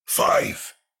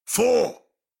5, 4,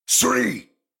 3,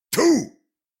 2,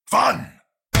 1.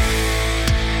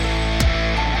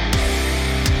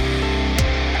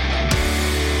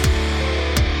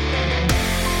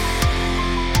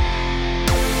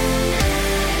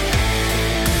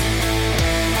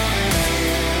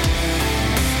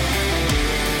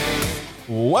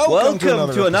 Welcome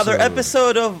to another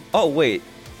episode of... Oh, wait.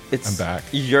 I'm back.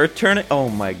 Your turn. Oh,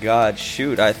 my God.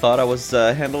 Shoot. I thought I was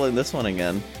handling this one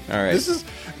again. All right.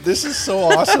 This is so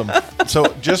awesome.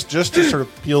 So just to sort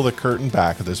of peel the curtain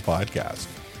back of this podcast,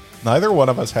 neither one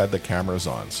of us had the cameras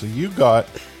on. So you got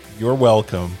your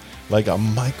welcome like a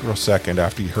microsecond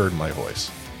after you heard my voice.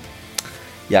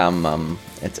 Yeah,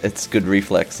 it's good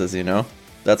reflexes, you know?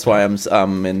 That's why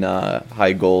I'm in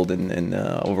high gold in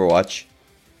Overwatch.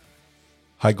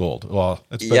 High gold. Well,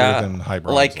 it's better than high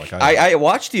bronze. Like I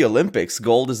watched the Olympics.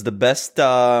 Gold is the best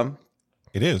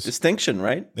it is distinction,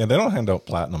 right? Yeah, they don't hand out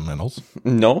platinum medals.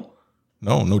 No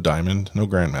diamond, no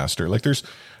grandmaster. Like there's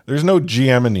no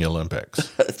GM in the Olympics.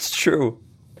 That's true.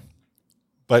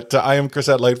 But I am Chris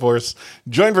at Lightforce,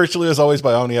 joined virtually as always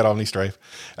by Omni at OmniStrife.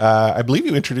 I believe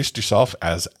you introduced yourself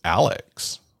as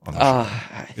Alex.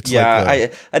 I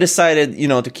decided,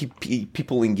 to keep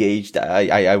people engaged.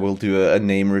 I will do a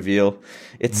name reveal.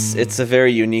 It's a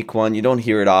very unique one. You don't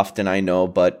hear it often, I know,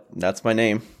 but that's my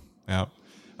name. Yeah.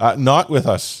 Not with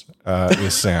us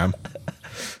is Sam.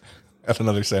 At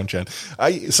another Sam Chen.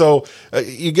 So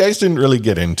you guys didn't really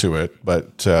get into it,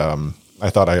 but I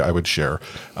thought I would share.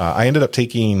 I ended up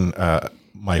taking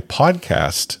my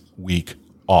podcast week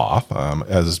off.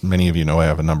 As many of you know, I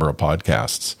have a number of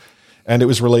podcasts. And it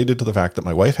was related to the fact that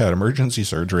my wife had emergency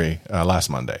surgery last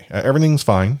Monday. Everything's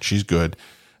fine. She's good.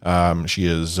 She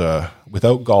is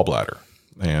without gallbladder.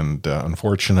 And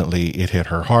unfortunately, it hit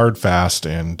her hard, fast,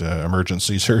 and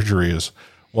emergency surgery is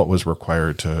what was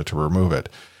required to remove it.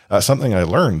 Something I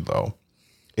learned, though,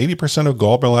 80% of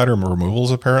gallbladder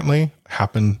removals apparently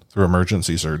happen through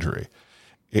emergency surgery.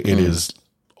 It is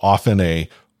often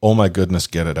oh my goodness,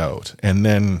 get it out. And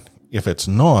then if it's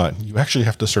not, you actually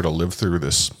have to sort of live through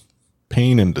this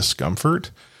pain and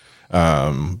discomfort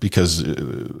because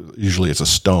usually it's a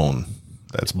stone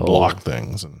that's blocked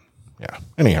things. And yeah,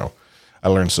 anyhow, I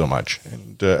learned so much.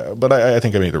 And but I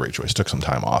think I made the right choice. Took some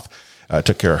time off.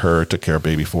 Took care of her, took care of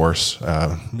baby Force,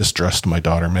 misdressed my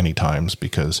daughter many times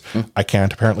because I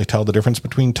can't apparently tell the difference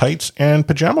between tights and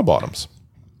pajama bottoms.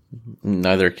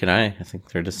 Neither can I. I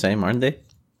think they're the same, aren't they?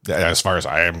 As far as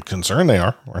I am concerned, they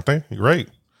are, aren't they? You're right.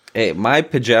 Hey, my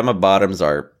pajama bottoms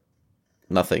are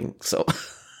nothing, so...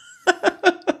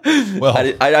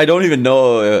 Well, I don't even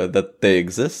know that they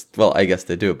exist. Well, I guess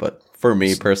they do, but for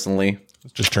me personally...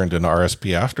 It's just turned into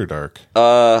RSP After Dark.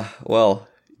 Well,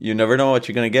 you never know what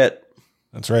you're going to get.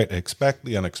 That's right. Expect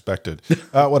the unexpected.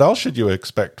 What else should you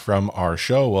expect from our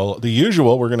show? Well, the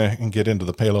usual, we're going to get into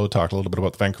the payload, talk a little bit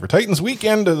about the Vancouver Titans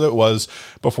weekend that was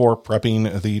before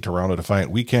prepping the Toronto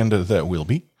Defiant weekend that will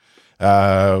be.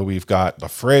 We've got the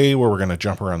fray where we're going to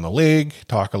jump around the league,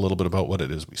 talk a little bit about what it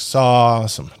is we saw,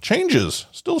 some changes,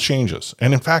 still changes.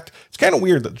 And in fact, it's kind of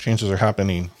weird that the changes are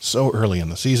happening so early in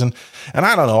the season. And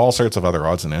I don't know, all sorts of other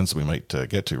odds and ends we might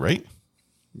get to, right?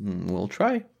 We'll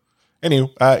try.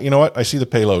 Anyway, you know what? I see the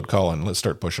payload calling. Let's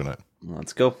start pushing it.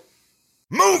 Let's go.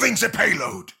 Moving the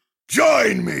payload.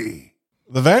 Join me.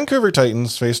 The Vancouver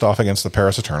Titans faced off against the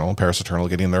Paris Eternal. Paris Eternal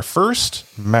getting their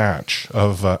first match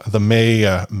of the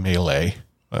May Melee,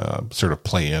 sort of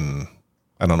play-in.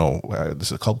 I don't know.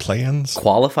 Is it called play-ins?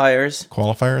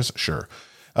 Qualifiers? Sure.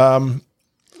 And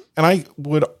I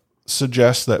would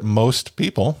suggest that most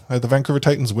people had the Vancouver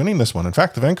Titans winning this one. In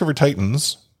fact, the Vancouver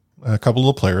Titans... A couple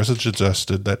of players have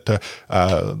suggested that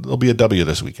there'll be a W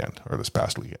this weekend or this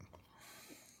past weekend.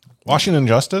 Washington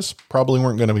Justice probably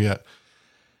weren't going to be it.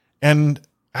 And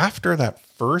after that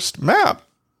first map,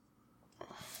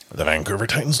 the Vancouver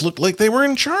Titans looked like they were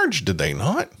in charge, did they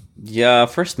not? Yeah,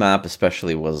 first map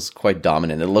especially was quite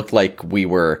dominant. It looked like we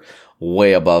were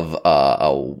way above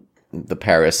the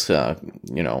Paris,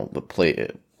 the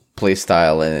play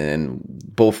style, and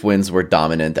both wins were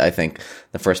dominant. I think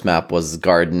the first map was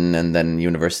Garden and then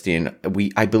University, and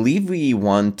I believe we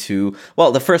won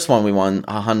the first one we won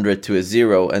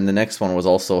 100-0, and the next one was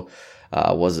also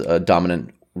was a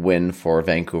dominant win for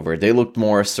Vancouver. They looked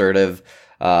more assertive.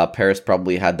 Paris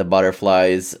probably had the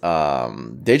butterflies.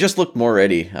 They just looked more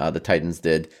ready. The Titans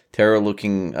did. Terror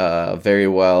looking very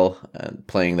well,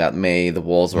 playing that May. The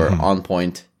walls were on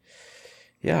point.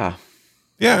 Yeah.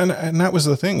 Yeah, and that was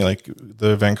the thing. Like,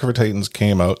 the Vancouver Titans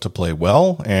came out to play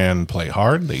well and play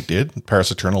hard. They did.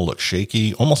 Paris Eternal looked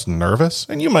shaky, almost nervous.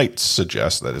 And you might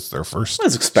suggest that it's their first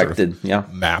As expected, yeah.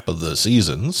 map of the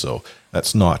season, so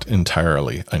that's not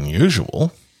entirely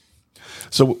unusual.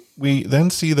 So we then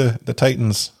see the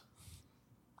Titans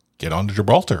get onto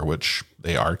Gibraltar, which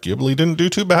they arguably didn't do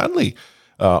too badly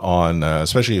on,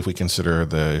 especially if we consider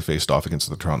they faced off against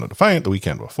the Toronto Defiant the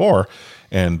weekend before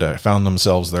and found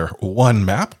themselves their one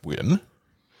map win.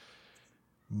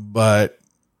 But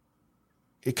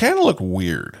it kind of looked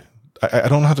weird. I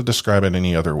don't know how to describe it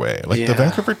any other way. Like, the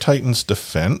Vancouver Titans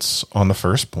defense on the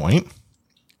first point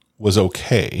was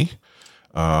okay.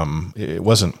 It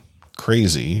wasn't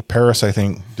crazy. Paris, I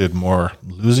think, did more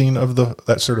losing of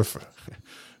that sort of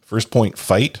first point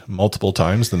fight multiple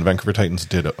times than the Vancouver Titans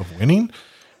did of winning.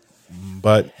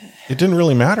 But it didn't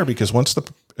really matter because once the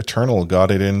Eternal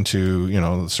got it into,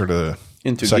 sort of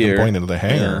into second gear. point into the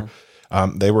hangar,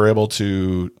 they were able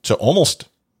to almost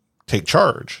take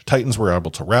charge. Titans were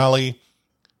able to rally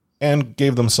and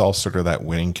gave themselves sort of that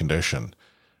winning condition.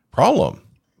 Problem,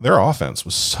 their offense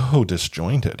was so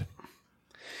disjointed.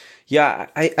 Yeah,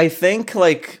 I think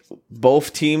like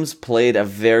both teams played a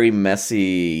very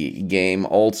messy game.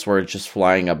 Olds were just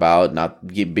flying about, not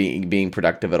being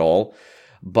productive at all.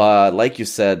 But like you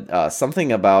said,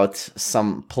 something about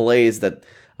some plays that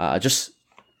just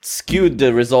skewed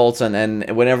the results.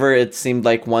 And whenever it seemed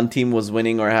like one team was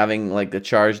winning or having like the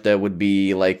charge, there would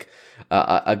be like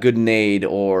a good nade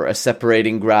or a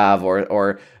separating grab,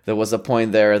 or there was a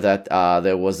point there that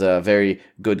there was a very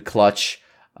good clutch.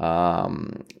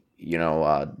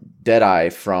 Deadeye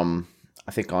from,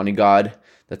 I think, Onigod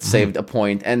that saved a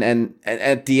point. And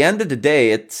at the end of the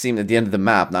day, it seemed, at the end of the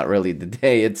map, not really the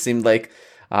day, it seemed like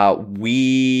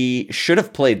we should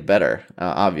have played better,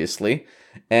 obviously.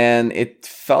 And it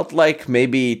felt like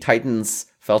maybe Titans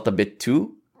felt a bit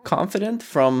too confident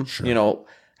from,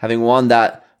 having won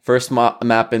that first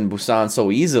map in Busan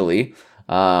so easily.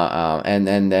 And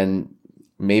then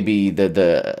maybe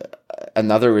the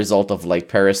another result of like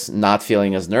Paris not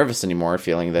feeling as nervous anymore,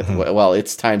 feeling that, well,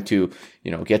 it's time to,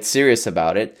 get serious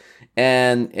about it.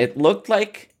 And it looked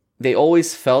like they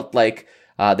always felt like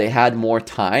they had more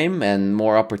time and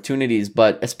more opportunities.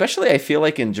 But especially I feel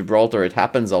like in Gibraltar, it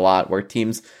happens a lot where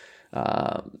teams,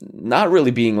 not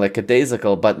really being like a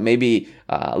daisical, but maybe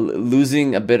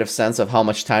losing a bit of sense of how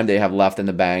much time they have left in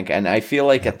the bank. And I feel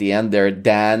like at the end there,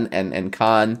 Dan and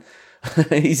Khan,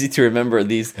 easy to remember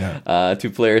these two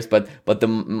players, but the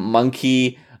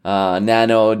monkey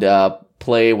nanoed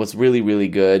play was really, really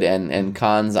good, and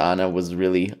Khan's Ana was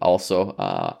really also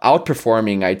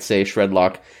outperforming, I'd say,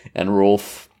 Shredlock and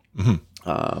Rolf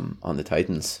on the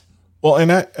Titans. Well,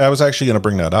 and I was actually going to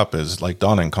bring that up, is like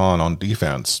Don and Khan on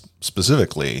defense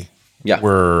specifically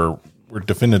were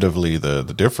definitively the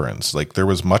difference. Like, there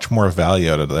was much more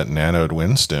value out of that nanoed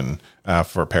Winston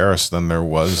for Paris than there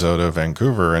was out of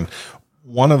Vancouver. And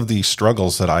one of the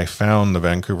struggles that I found the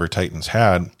Vancouver Titans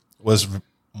had was,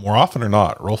 more often or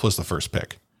not, Rolf was the first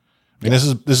pick. I mean,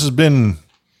 this has been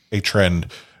a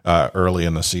trend early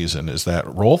in the season, is that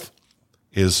Rolf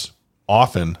is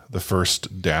often the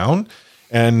first down.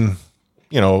 And,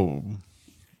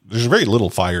 there's very little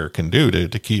Fire can do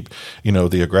to keep,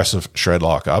 the aggressive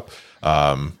Shredlock up.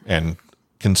 And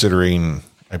considering,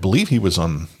 I believe he was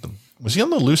on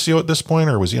the Lucio at this point,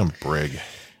 or was he on Brig?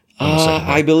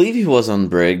 I believe he was on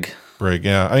Brig. Brig,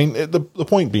 yeah. I mean, the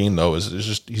point being, though, is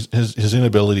just his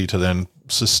inability to then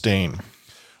sustain.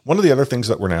 One of the other things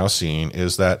that we're now seeing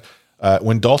is that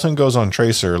when Dalton goes on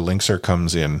Tracer, Linkser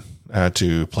comes in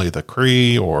to play the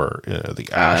Kree or the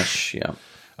Ash. Yeah.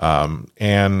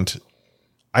 And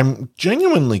I'm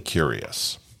genuinely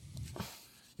curious.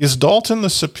 Is Dalton the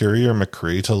superior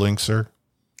McCree to Linkser?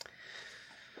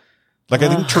 Like, I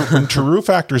think when Taru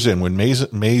factors in, when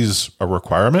May's a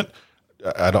requirement,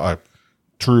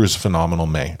 Taru's phenomenal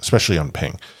May, especially on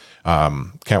ping.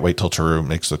 Can't wait till Taru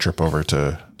makes the trip over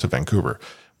to Vancouver.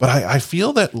 But I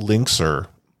feel that Linkser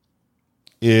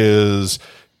is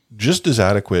just as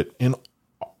adequate, in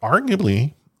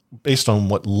arguably, based on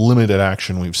what limited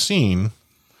action we've seen,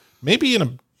 maybe in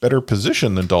a better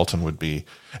position than Dalton would be.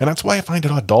 And that's why I find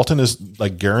it odd. Dalton is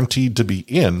like guaranteed to be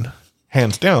in,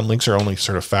 hands down. Linkser only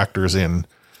sort of factors in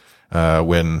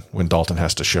when Dalton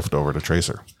has to shift over to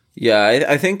Tracer. Yeah,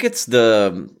 I think it's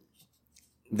the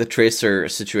Tracer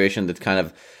situation that kind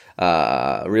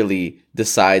of really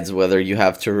decides whether you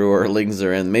have Taru or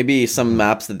Linkser, and maybe some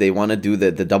maps that they want to do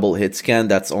the double hit scan,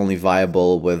 that's only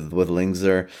viable with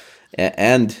Linkser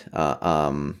and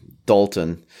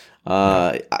Dalton.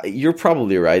 You're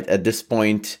probably right. At this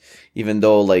point even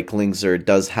though like Lingzer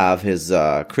does have his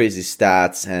crazy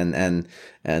stats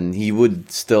and he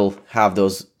would still have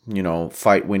those,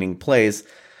 fight winning plays.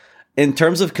 In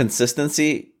terms of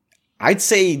consistency, I'd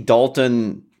say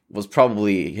Dalton was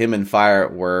probably, him and Fire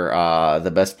were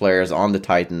the best players on the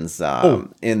Titans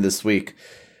in this week.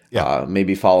 Yeah.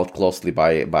 Maybe followed closely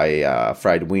by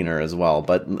Fried Wiener as well.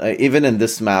 But even in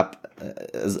this map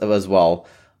as well,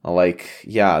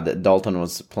 Dalton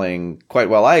was playing quite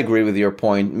well. I agree with your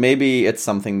point. Maybe it's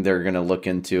something they're going to look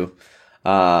into.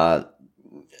 And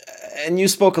you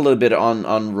spoke a little bit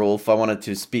on Rolf. I wanted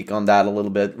to speak on that a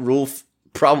little bit. Rolf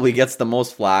probably gets the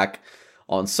most flack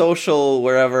on social,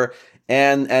 wherever.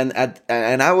 And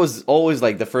I was always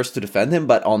like the first to defend him,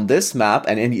 but on this map,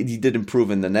 and he did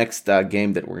improve in the next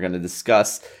game that we're going to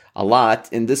discuss a lot.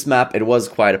 In this map, it was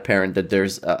quite apparent that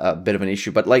there's a bit of an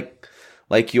issue. But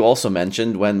like you also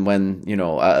mentioned, when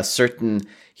a certain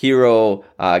hero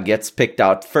gets picked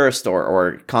out first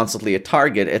or constantly a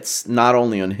target, it's not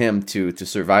only on him to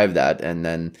survive that. And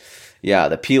then,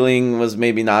 the peeling was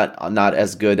maybe not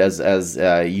as good as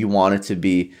you want it to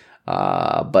be.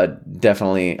 But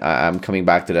definitely, I'm coming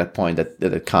back to that point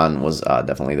that Khan was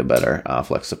definitely the better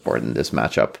flex support in this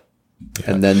matchup.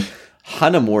 Yeah. And then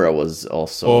Hanamura was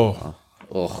also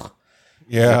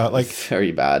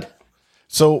very bad.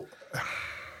 So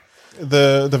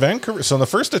the Vancouver, so in the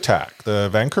first attack, the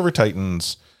Vancouver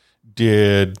Titans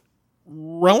did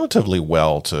relatively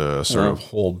well to sort of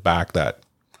hold back that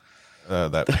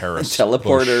Paris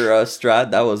teleporter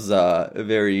strat. That was a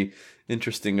very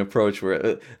interesting approach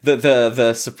where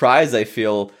the surprise, I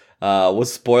feel,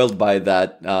 was spoiled by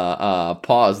that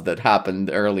pause that happened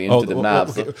early into the map.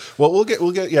 Okay. Well, we'll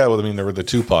get. Yeah, well, I mean, there were the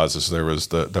two pauses. There was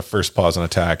the first pause on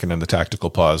attack, and then the tactical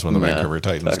pause when the Vancouver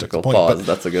Titans took the point. Pause,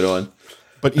 that's a good one.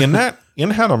 But in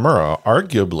Hanamura,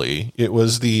 arguably, it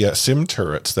was the sim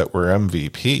turrets that were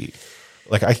MVP.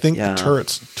 Like, I think the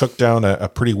turrets took down a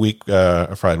pretty weak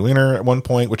Fried Wiener at one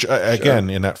point, which, again,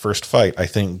 in that first fight, I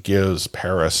think gives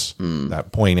Paris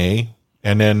that point A.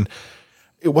 And then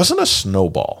it wasn't a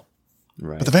snowball.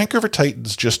 Right. But the Vancouver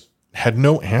Titans just had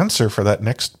no answer for that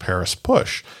next Paris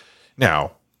push.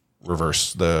 Now,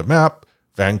 reverse the map.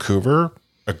 Vancouver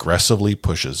aggressively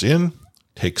pushes in,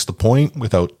 takes the point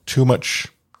without too much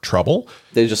trouble.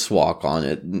 They just walk on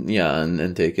it,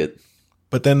 and take it.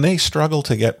 But then they struggle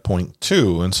to get point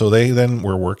 2, and so they then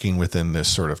were working within this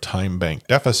sort of time bank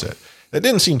deficit. It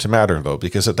didn't seem to matter, though,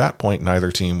 because at that point,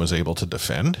 neither team was able to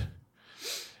defend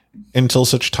until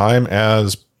such time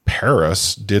as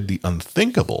Paris did the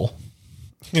unthinkable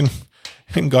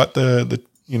and got the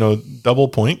double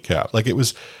point cap. Like, it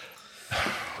was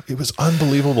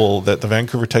unbelievable that the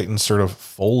Vancouver Titans sort of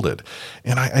folded.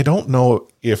 And I don't know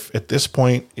if at this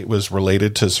point it was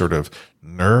related to sort of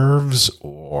nerves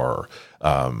or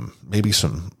maybe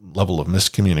some level of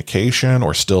miscommunication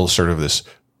or still sort of this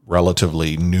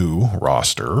relatively new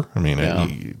roster. I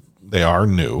mean, they are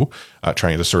new,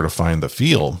 trying to sort of find the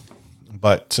feel.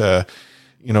 But,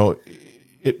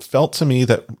 it felt to me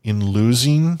that in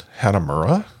losing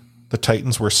Hanamura, the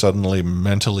Titans were suddenly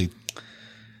mentally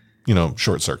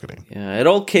short-circuiting. Yeah, it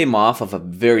all came off of a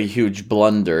very huge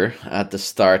blunder at the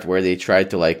start where they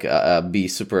tried to be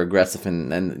super aggressive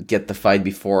and get the fight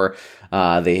before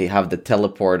they have the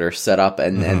teleporter set up.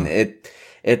 And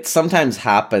it sometimes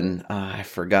happen. I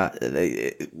forgot.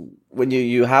 When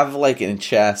you have, like in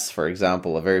chess, for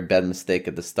example, a very bad mistake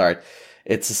at the start,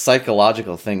 it's a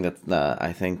psychological thing that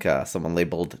I think someone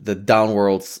labeled the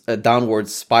downward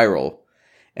spiral.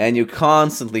 And you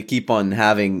constantly keep on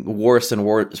having worse and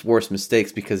worse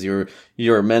mistakes because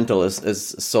your mental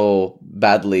is so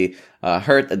badly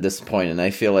hurt at this point. And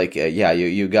I feel like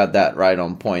you got that right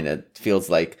on point. It feels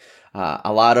like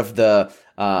a lot of the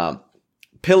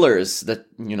pillars that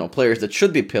players that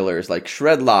should be pillars like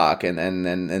Shredlock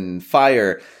and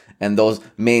Fire and those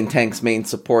main tanks, main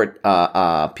support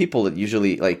people that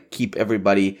usually like keep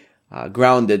everybody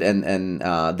grounded and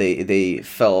they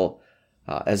fell.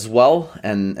 As well,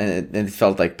 and it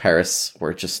felt like Paris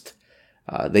were just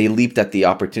they leaped at the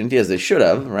opportunity as they should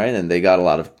have, right? And they got a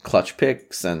lot of clutch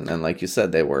picks, and like you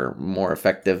said, they were more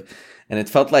effective. And it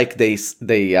felt like they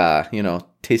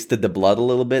tasted the blood a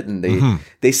little bit, and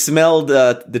they smelled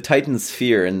the Titans'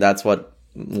 fear, and that's what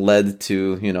led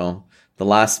to the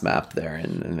last map there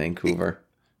in Vancouver.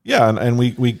 Yeah, and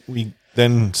we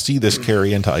then see this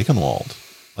carry into Eichenwald.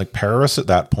 Like Paris at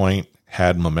that point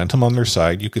had momentum on their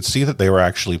side. You could see that they were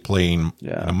actually playing in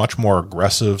a much more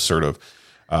aggressive sort of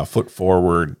foot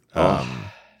forward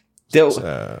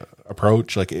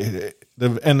approach. Like, and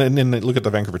then look at the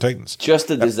Vancouver Titans. Just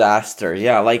a disaster.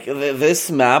 Yeah, like this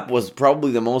map was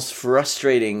probably the most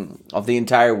frustrating of the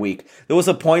entire week. There was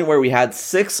a point where we had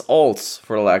 6 ults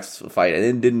for the last fight, and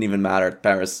it didn't even matter.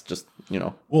 Paris just,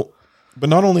 Well, but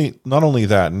not only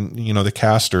that, and the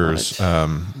casters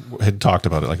had talked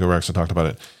about it. Like Urex had talked about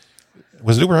it.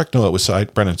 Was it Urex? No, it was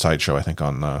Brennan Sideshow, I think,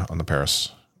 on the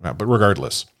Paris map. But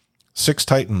regardless, 6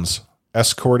 Titans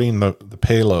escorting the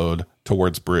payload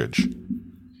towards bridge.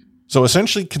 So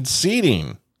essentially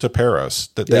conceding to Paris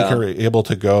that they are able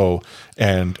to go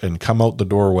and come out the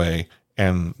doorway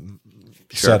and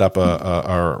set up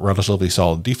a relatively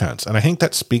solid defense. And I think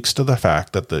that speaks to the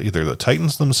fact that either the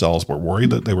Titans themselves were worried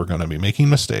that they were going to be making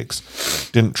mistakes,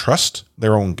 didn't trust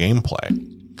their own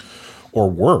gameplay, or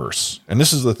worse, and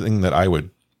this is the thing that I would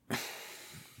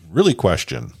really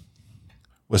question,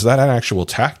 was that an actual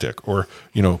tactic or,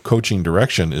 coaching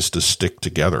direction is to stick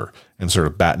together and sort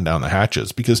of batten down the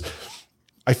hatches? Because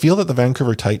I feel that the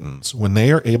Vancouver Titans, when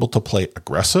they are able to play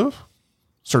aggressive,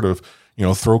 sort of,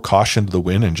 throw caution to the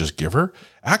wind and just give her,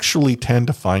 actually tend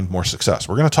to find more success.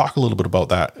 We're going to talk a little bit about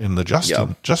that in the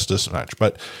Justice match.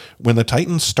 But when the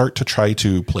Titans start to try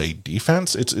to play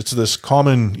defense, it's this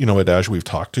common, adage we've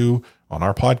talked to on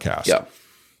our podcast. Yeah.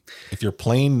 If you're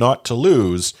playing not to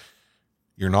lose,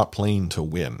 you're not playing to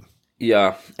win.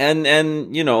 Yeah. And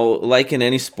like in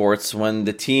any sports, when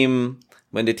the teams,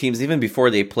 even before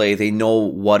they play, they know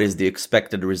what is the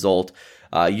expected result.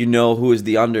 Who is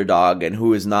the underdog and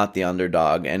who is not the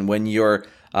underdog. And when you're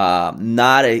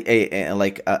not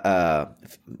a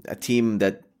team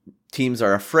that teams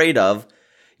are afraid of,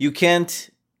 you can't,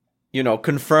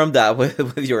 confirm that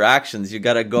with your actions. You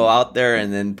got to go out there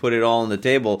and then put it all on the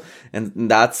table. And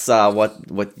that's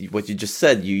what you just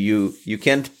said. You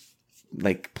can't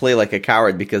play like a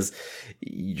coward because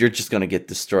you're just going to get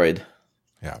destroyed.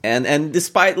 Yeah. And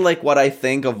despite what I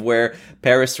think of where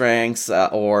Paris ranks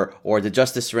or the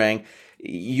Justice rank,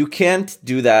 you can't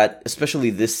do that,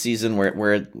 especially this season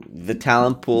where the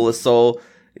talent pool is so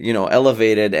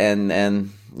elevated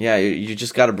and you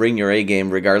just got to bring your A game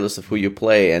regardless of who you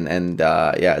play and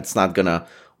it's not gonna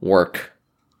work.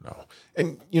 No,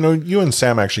 and you and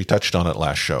Sam actually touched on it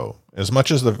last show. As much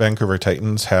as the Vancouver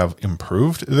Titans have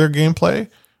improved their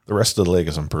gameplay, the rest of the league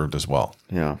has improved as well.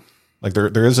 Yeah. Like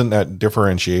there isn't that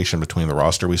differentiation between the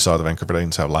roster we saw the Vancouver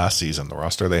Titans have last season, the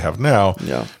roster they have now,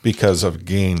 because of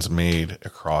gains made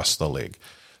across the league.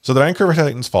 So the Vancouver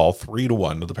Titans fall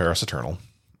 3-1 to the Paris Eternal,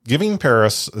 giving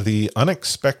Paris the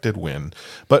unexpected win,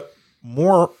 but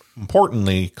more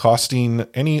importantly, costing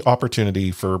any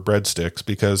opportunity for breadsticks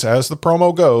because as the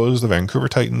promo goes, the Vancouver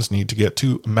Titans need to get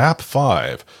to map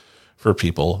 5 for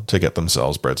people to get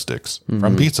themselves breadsticks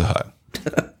from Pizza Hut.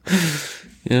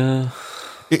 Yeah.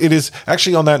 It is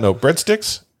actually, on that note,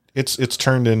 breadsticks, it's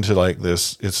turned into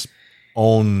this its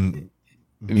own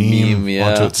meme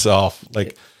onto itself.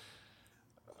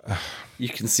 You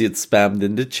can see it spammed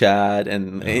into chat,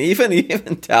 and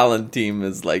even talent team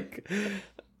is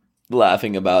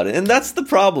laughing about it. And that's the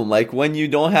problem. When you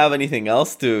don't have anything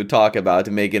else to talk about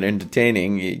to make it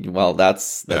entertaining,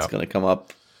 that's going to come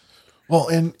up. Well,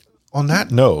 and on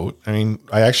that note, I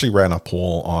actually ran a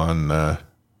poll on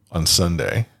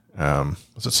Sunday.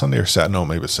 Was it Sunday or Saturday? No,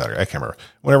 maybe it was Saturday. I can't remember.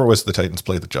 Whenever it was the Titans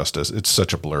played the Justice, it's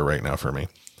such a blur right now for me.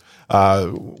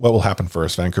 What will happen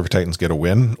first? Vancouver Titans get a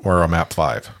win or a map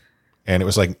 5? And it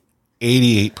was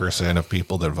 88% of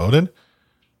people that voted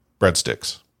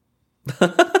breadsticks.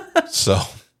 So,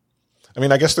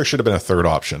 I guess there should have been a third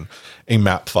option, a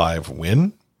map 5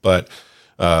 win, but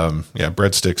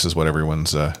breadsticks is what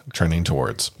everyone's trending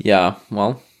towards. Yeah,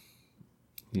 well,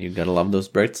 you gotta love those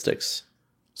breadsticks.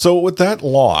 So with that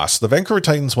loss, the Vancouver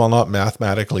Titans, while not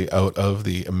mathematically out of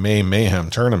the May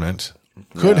Mayhem tournament,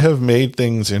 could have made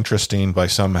things interesting by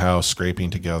somehow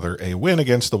scraping together a win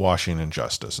against the Washington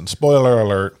Justice. And spoiler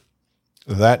alert,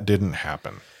 that didn't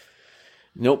happen.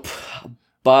 Nope.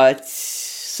 But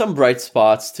some bright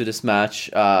spots to this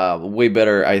match. Way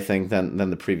better, I think, than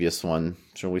the previous one.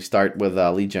 Shall we start with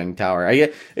Lijiang Tower?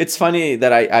 It's funny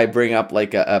that I bring up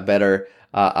a better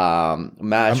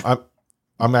match.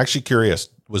 I'm actually curious.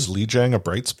 Was Lijiang a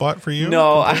bright spot for you?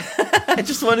 No, I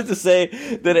just wanted to say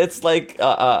that it's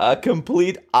a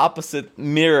complete opposite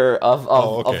mirror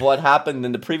of what happened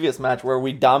in the previous match where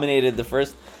we dominated the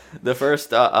first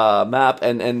map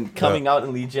and coming out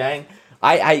in Lijiang.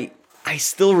 I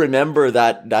still remember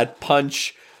that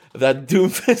punch, that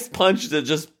Doomfist punch that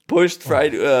just pushed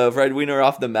Fried Wiener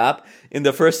off the map in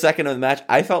the first second of the match.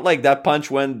 I felt like that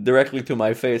punch went directly to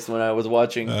my face when I was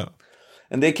watching.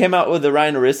 and they came out with the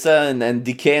Ryan Orisa and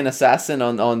Decay and Assassin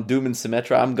on Doom and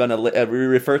Symmetra. I'm gonna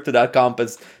refer to that comp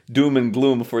as Doom and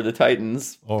Gloom for the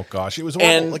Titans. Oh gosh, it was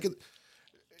horrible.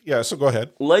 Yeah, so go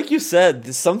ahead. Like you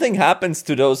said, something happens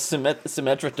to those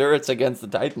Symmetra turrets against the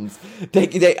Titans.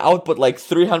 They output like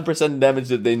 300% damage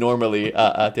that they normally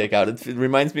take out. It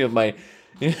reminds me of my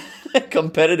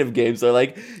competitive games. So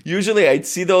like usually I'd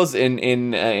see those in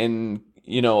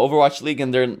Overwatch League,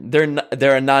 and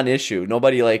they're a non-issue.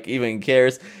 Nobody like even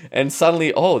cares. And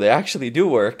suddenly, they actually do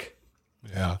work.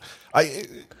 Yeah,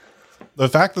 the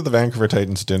fact that the Vancouver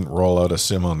Titans didn't roll out a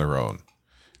sim on their own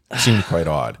seemed quite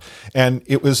odd, and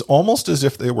it was almost as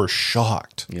if they were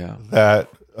shocked that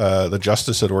the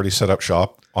Justice had already set up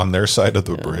shop on their side of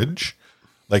the bridge.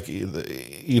 Like, you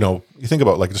think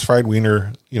about, like, does Fried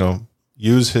Wiener,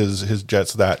 use his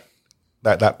jets that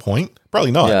point?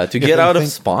 Probably not. Yeah, to get out of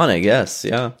spawn, I guess.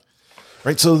 Yeah.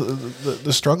 Right. So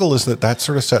the struggle is that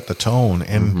sort of set the tone,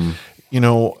 and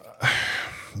the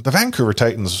Vancouver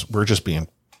Titans were just being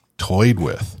toyed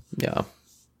with. Yeah.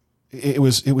 It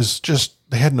was just,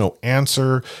 they had no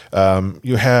answer.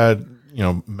 You had,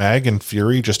 Mag and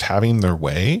Fury just having their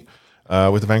way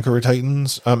with the Vancouver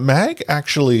Titans. Mag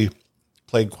actually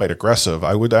played quite aggressive.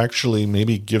 I would actually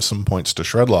maybe give some points to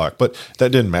Shredlock, but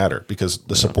that didn't matter because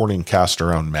the supporting cast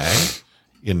around Mag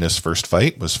in this first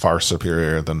fight was far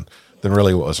superior than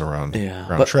really what was around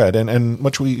Shred. And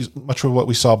much of what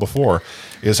we saw before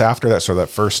is after that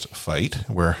first fight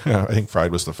where I think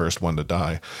Fried was the first one to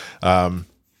die.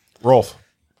 Rolf,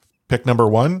 pick number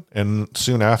one, and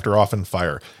soon after, off and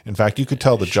fire. In fact, you could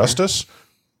tell the Justice,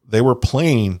 they were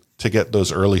playing to get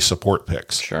those early support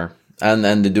picks. Sure. And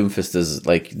the Doomfist is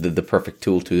like the perfect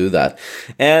tool to do that.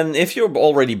 And if you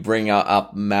already bring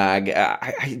up Mag,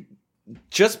 I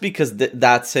just because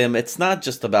that's him, it's not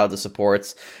just about the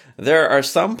supports. There are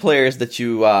some players that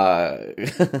you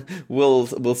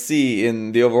will see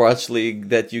in the Overwatch League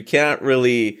that you can't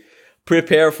really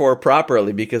prepare for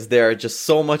properly because they're just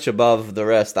so much above the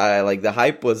rest. The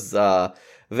hype was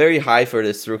very high for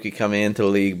this rookie coming into the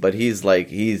league, but he's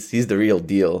the real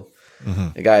deal. Mm-hmm.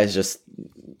 The guy is just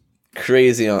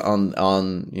crazy on the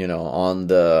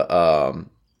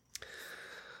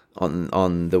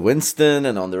Winston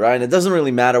and on the Ryan. It doesn't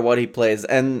really matter what he plays,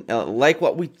 and like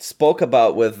what we spoke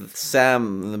about with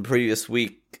Sam the previous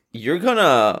week, you're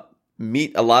gonna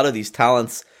meet a lot of these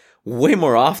talents way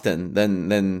more often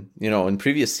than in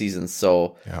previous seasons.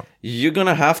 So you're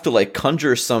gonna have to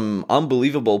conjure some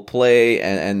unbelievable play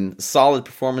and solid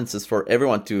performances for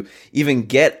everyone to even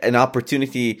get an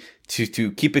opportunity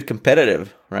to keep it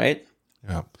competitive, right?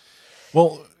 Yeah.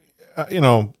 Well,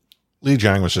 Li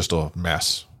Jiang was just a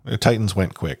mess. The Titans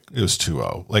went quick. It was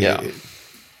 2-0.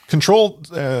 Control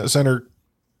center.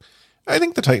 I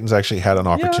think the Titans actually had an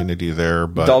opportunity there,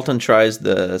 but Dalton tries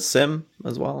the sim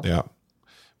as well. Yeah.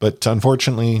 But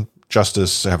unfortunately,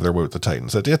 Justice have their way with the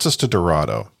Titans. That gets us to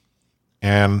Dorado.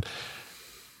 And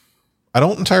I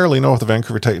don't entirely know if the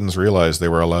Vancouver Titans realized they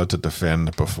were allowed to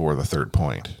defend before the third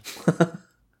point.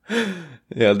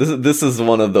 Yeah, this is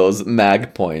one of those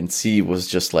Mag points. He was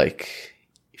just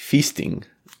feasting.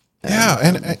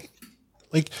 The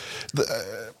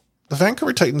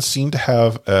Vancouver Titans seem to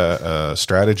have a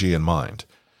strategy in mind.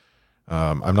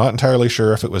 I'm not entirely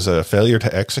sure if it was a failure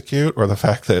to execute or the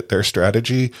fact that their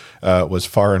strategy was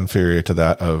far inferior to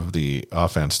that of the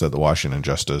offense that the Washington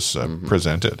Justice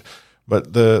presented.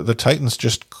 But the Titans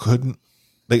just couldn't.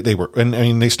 They were, and I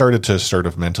mean, they started to sort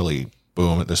of mentally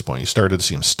boom at this point. You started to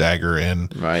see them stagger in.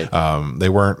 Right. They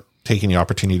weren't taking the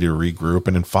opportunity to regroup,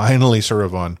 and then finally, sort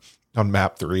of on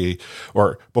map 3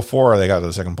 or before they got to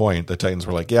the second point, the Titans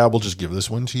were like, "Yeah, we'll just give this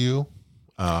one to you."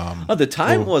 The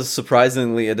time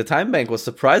bank was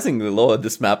surprisingly low at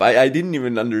this map. I didn't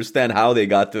even understand how they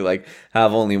got to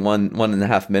have only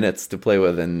 1.5 minutes to play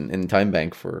with in time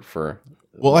bank for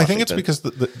Well, Washington. I think it's because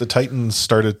the Titans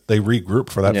they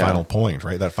regrouped for that final point,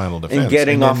 right? That final defense. And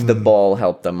getting off the ball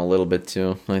helped them a little bit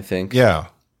too, I think. Yeah.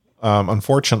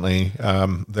 Unfortunately,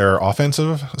 their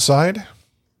offensive side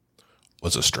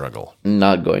was a struggle.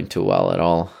 Not going too well at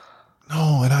all.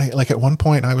 No, and I at one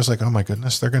point I was like, oh my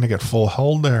goodness, they're going to get full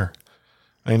hulled there.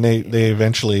 I mean, they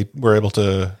eventually were able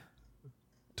to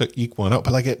eke one up,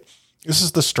 but this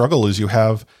is the struggle: is you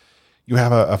have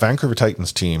a Vancouver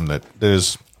Titans team that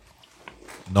is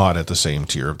not at the same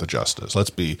tier of the Justice. Let's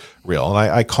be real. And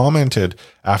I commented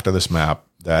after this map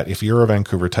that if you're a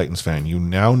Vancouver Titans fan, you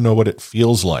now know what it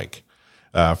feels like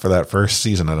for that first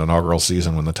season, an inaugural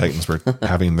season when the Titans were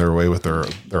having their way with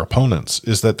their opponents,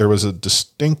 is that there was a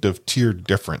distinctive tier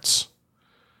difference.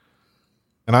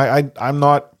 And I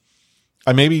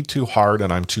may be too hard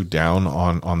and I'm too down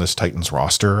on this Titans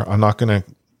roster. I'm not going to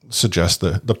suggest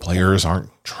that the players aren't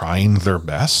trying their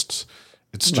best.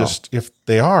 It's just, if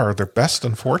they are, their best,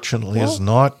 unfortunately, is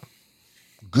not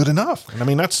good enough. And I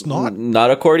mean, that's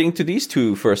not according to these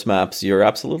two first maps. You're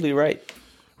absolutely right.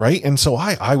 Right. And so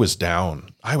I was down.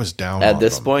 I was down at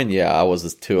this point. Yeah, I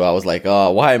was too. I was like,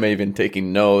 oh, why am I even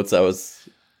taking notes?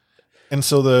 And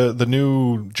so the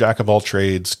new Jack of all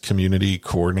trades community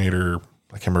coordinator,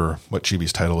 I can't remember what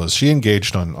Chibi's title is. She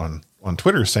engaged on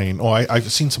Twitter saying, oh,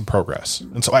 I've seen some progress.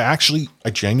 And so I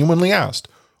genuinely asked,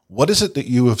 what is it that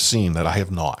you have seen that I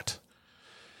have not?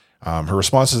 Her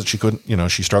response is that she couldn't,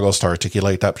 she struggles to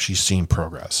articulate that, but she's seen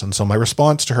progress. And so my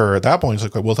response to her at that point is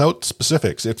like, well, without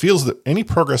specifics, it feels that any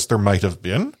progress there might have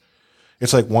been,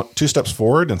 it's like 2 steps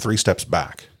forward and 3 steps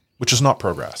back, which is not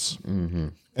progress. Mm-hmm.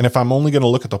 And if I'm only going to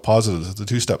look at the positives, the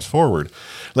 2 steps forward,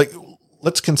 like,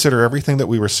 let's consider everything that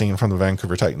we were seeing from the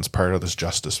Vancouver Titans part of this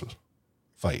Justice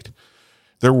fight.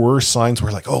 There were signs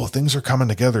where like, oh, things are coming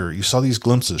together. You saw these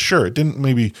glimpses. Sure,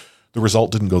 the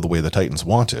result didn't go the way the Titans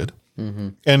wanted. Mm-hmm.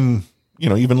 And,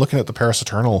 even looking at the Paris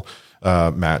Eternal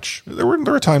match, there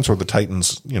were times where the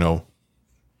Titans,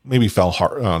 maybe fell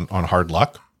hard on hard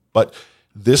luck. But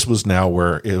this was now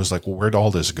where it was like, well, where'd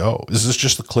all this go? Is this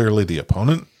just clearly the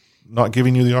opponent not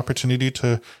giving you the opportunity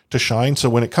to shine? So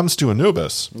when it comes to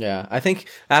Anubis, yeah, I think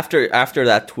after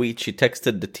that tweet, she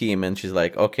texted the team and she's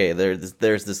like, okay,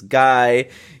 there's this guy,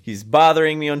 he's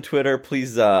bothering me on Twitter,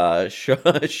 please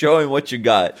show him what you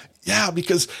got. Yeah,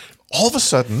 because all of a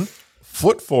sudden,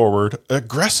 foot forward,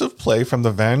 aggressive play from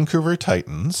the Vancouver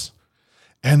Titans,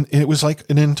 and it was like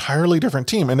an entirely different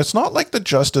team. And it's not like the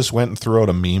Justice went and threw out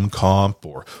a meme comp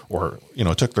or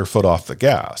took their foot off the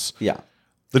gas. Yeah,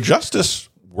 the Justice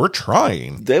were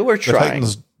trying. They were trying. The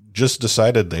Titans just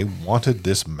decided they wanted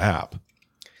this map.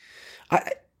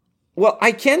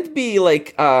 I can't be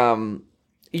like,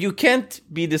 you can't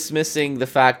be dismissing the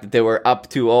fact that they were up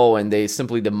 2-0 and they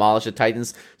simply demolished the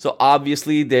Titans. So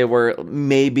obviously they were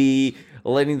maybe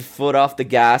letting the foot off the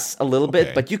gas a little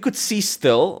bit, but you could see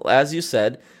still, as you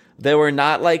said, they were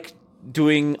not like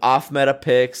doing off-meta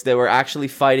picks. They were actually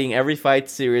fighting every fight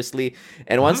seriously.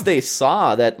 And once they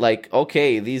saw that, like,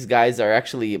 okay, these guys are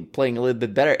actually playing a little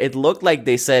bit better, it looked like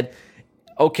they said,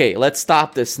 okay, let's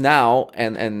stop this now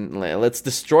and let's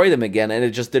destroy them again. And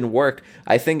it just didn't work.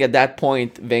 I think at that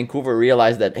point, Vancouver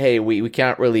realized that, hey, we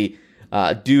can't really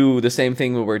do the same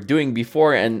thing we were doing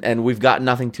before, and we've got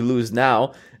nothing to lose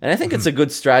now. And I think it's a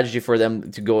good strategy for them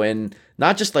to go in,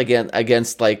 not just like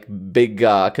against like big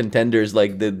contenders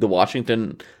like the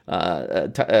Washington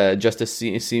Justice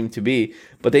seem to be,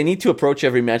 but they need to approach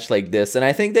every match like this. And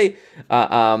I think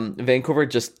Vancouver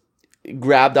just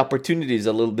grabbed opportunities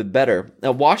a little bit better.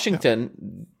 Now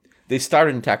Washington, they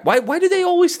started an attack. Why do they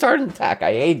always start an attack?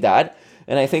 I hate that,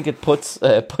 and I think it put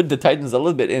the Titans a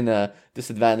little bit in a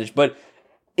disadvantage. But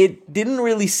it didn't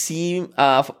really seem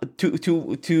to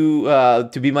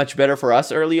be much better for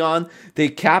us early on. They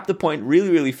capped the point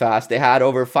really, really fast. They had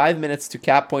over 5 minutes to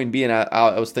cap point B, and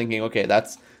I was thinking, okay,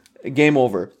 that's game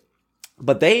over.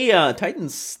 But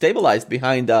Titans stabilized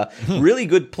behind really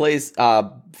good plays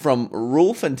from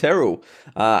Rolf and Teru.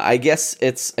 I guess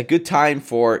it's a good time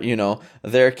for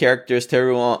their characters.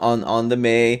 Teru on the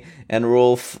May and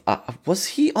Rolf. Was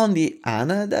he on the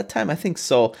Ana at that time? I think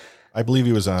so. I believe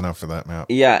he was Ana for that map.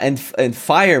 Yeah, and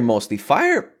Fire mostly.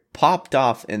 Fire popped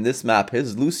off in this map.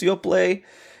 His Lucio play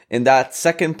in that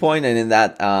second point and in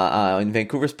that in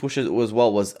Vancouver's push as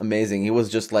well was amazing. He was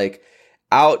just like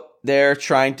out there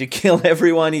trying to kill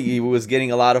everyone. He was getting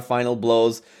a lot of final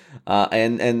blows.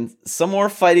 And some more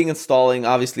fighting and stalling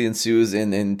obviously ensues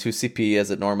in 2CP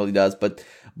as it normally does. But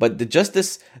the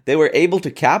Justice, they were able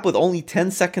to cap with only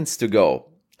 10 seconds to go.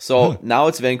 So now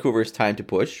it's Vancouver's time to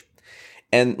push.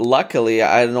 And luckily,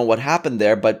 I don't know what happened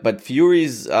there, but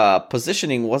Fury's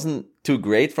positioning wasn't too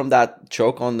great from that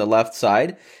choke on the left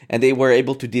side, and they were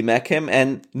able to demech him.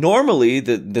 And normally,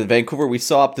 the Vancouver we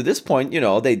saw up to this point,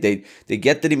 they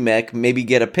get the demech, maybe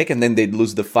get a pick, and then they'd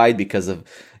lose the fight because of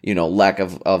lack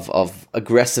of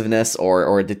aggressiveness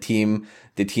or the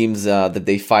teams that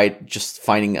they fight just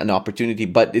finding an opportunity.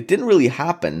 But it didn't really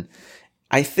happen.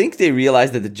 I think they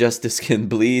realized that the Justice can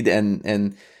bleed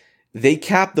and they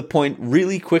capped the point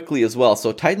really quickly as well.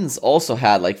 So Titans also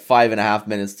had like 5.5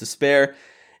 minutes to spare.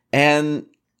 And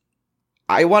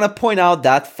I want to point out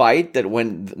that fight that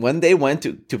when they went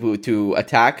to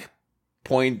attack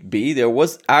point B, there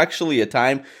was actually a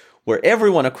time where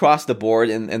everyone across the board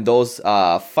in those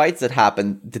fights that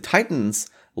happened, the Titans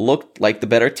looked like the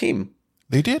better team.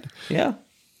 They did. Yeah.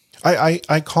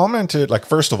 I commented, like,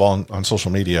 first of all, on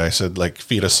social media, I said, like,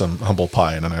 feed us some humble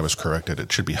pie, and then I was corrected.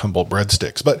 It should be humble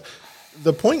breadsticks. But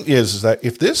the point is that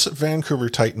if this Vancouver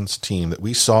Titans team that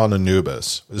we saw in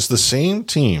Anubis is the same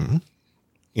team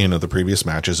in the previous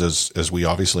matches, as we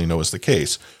obviously know is the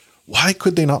case, why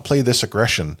could they not play this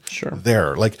aggression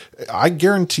there? Like, I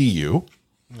guarantee you,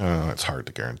 it's hard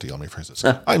to guarantee, let me phrase this.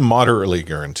 I moderately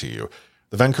guarantee you,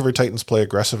 the Vancouver Titans play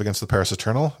aggressive against the Paris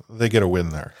Eternal, they get a win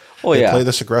there. They play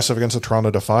this aggressive against the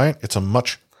Toronto Defiant, it's a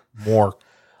much more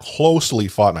closely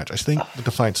fought match. I think the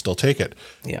Defiant still take it.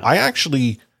 Yeah. I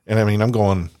actually, and I mean, I'm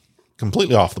going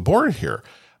completely off the board here.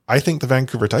 I think the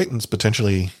Vancouver Titans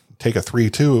potentially take a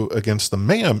 3-2 against the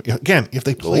Mayhem. Again, if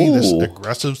they play this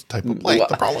aggressive type of play,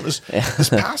 the problem is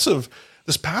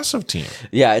this passive team.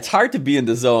 Yeah, it's hard to be in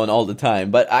the zone all the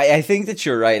time, but I think that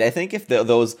you're right. I think if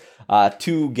those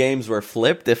two games were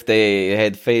flipped, if they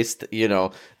had faced,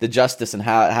 the Justice and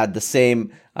had the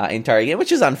same entire game,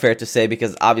 which is unfair to say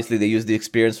because obviously they used the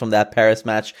experience from that Paris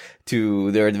match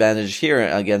to their advantage here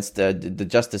against the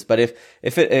Justice. But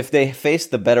if they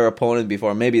faced the better opponent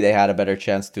before, maybe they had a better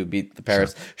chance to beat the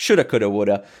Paris. Shoulda, coulda,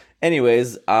 woulda.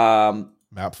 Anyways,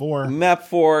 Map 4.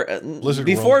 Blizzard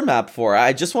before World. Map 4,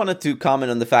 I just wanted to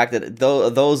comment on the fact that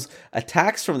those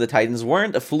attacks from the Titans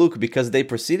weren't a fluke because they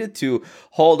proceeded to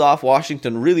hold off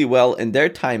Washington really well in their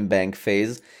time bank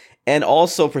phase and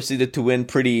also proceeded to win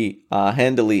pretty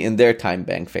handily in their time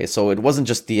bank phase. So it wasn't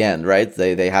just the end, right?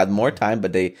 They had more time,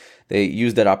 but they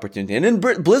used that opportunity. And in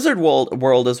Blizzard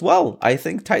World as well, I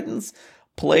think Titans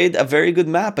played a very good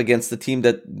map against the team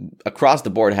that across the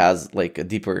board has like a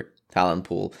deeper talent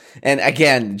pool. And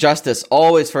again, Justice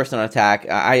always first on attack.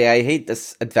 I hate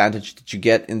this advantage that you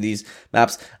get in these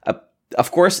maps.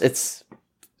 Of course, it's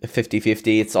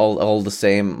 50-50. It's all the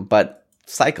same, but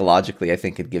psychologically, I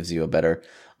think it gives you a better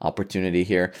opportunity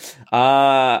here.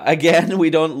 Again, we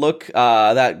don't look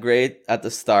that great at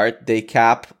the start. They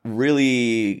cap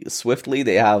really swiftly.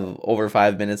 They have over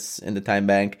 5 minutes in the time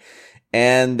bank.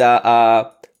 And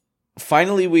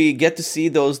finally, we get to see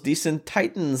those decent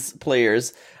Titans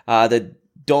players that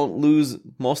don't lose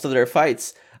most of their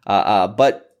fights.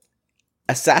 But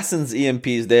Assassin's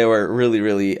EMPs, they were really,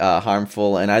 really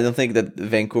harmful. And I don't think that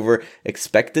Vancouver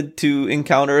expected to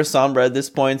encounter a Sombra at this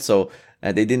point. So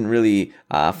they didn't really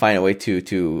find a way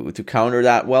to counter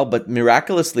that well. But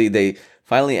miraculously, they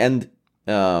finally end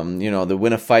they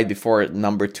win a fight before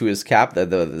number 2 is capped at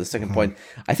the second point.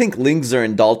 I think Lingzer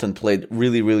and Dalton played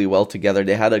really, really well together.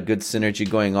 They had a good synergy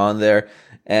going on there.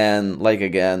 And like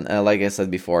I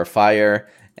said before, Fire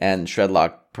and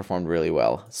Shredlock performed really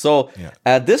well. So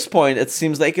at this point, it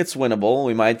seems like it's winnable.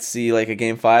 We might see like a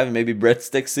game 5, maybe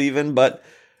breadsticks even. But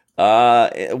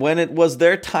when it was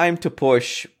their time to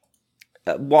push,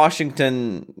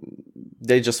 Washington,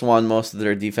 they just won most of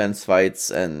their defense fights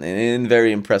and in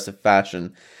very impressive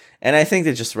fashion. And I think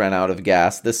they just ran out of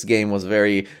gas. This game was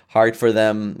very hard for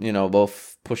them, both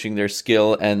pushing their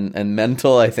skill and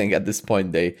mental. I think at this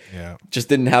point they just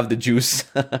didn't have the juice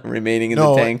remaining in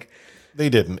the tank. They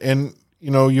didn't. And,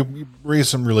 you raised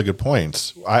some really good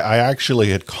points. I actually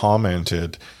had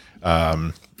commented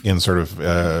in sort of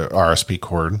RSP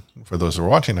Cord, for those who are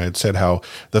watching, I had said how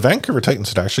the Vancouver Titans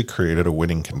had actually created a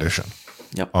winning condition.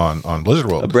 On Blizzard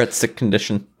World. A breadstick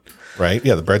condition. Right?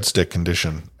 Yeah, the breadstick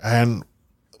condition. And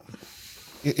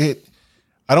I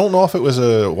don't know if it was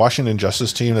a Washington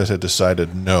Justice team that had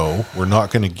decided, no, we're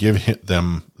not going to give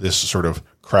them this sort of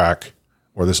crack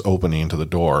or this opening to the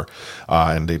door,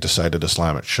 and they decided to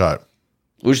slam it shut.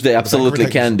 Which they absolutely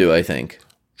can do, I think.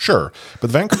 Sure.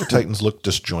 But the Vancouver Titans looked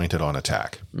disjointed on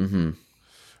attack. Mm-hmm.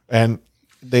 And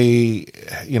they,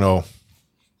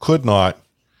 could not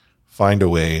find a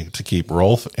way to keep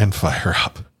Rolf and Fire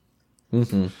up.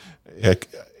 Mm-hmm.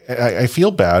 I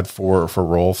feel bad for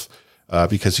Rolf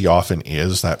because he often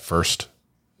is that first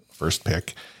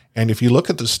pick. And if you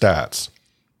look at the stats,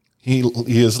 he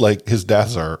is like, his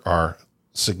deaths are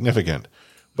significant,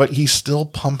 but he's still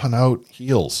pumping out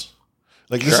heals.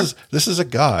 Like this is a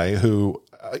guy who,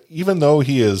 even though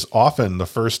he is often the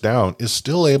first down, is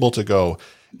still able to go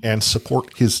and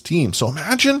support his team. So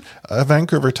imagine a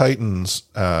Vancouver Titans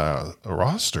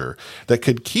roster that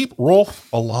could keep Rolf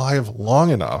alive long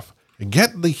enough and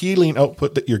get the healing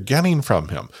output that you're getting from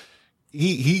him.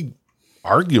 He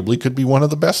arguably could be one of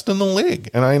the best in the league.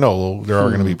 And I know there are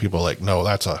going to be people like, no,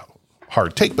 that's a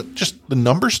hard take, but just the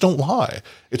numbers don't lie.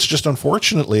 It's just,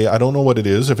 unfortunately, I don't know what it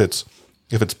is, if it's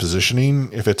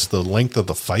positioning, if it's the length of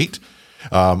the fight,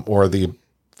 or the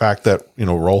fact that,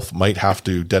 Rolf might have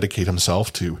to dedicate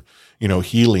himself to,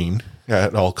 healing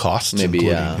at all costs, maybe,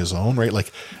 including his own, right?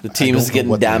 Like the team is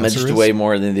getting damaged way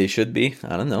more than they should be.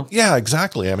 I don't know. Yeah,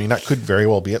 exactly. I mean, that could very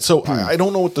well be it. So I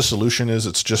don't know what the solution is.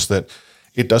 It's just that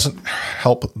it doesn't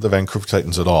help the Vancouver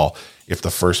Titans at all if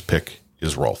the first pick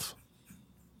is Rolf.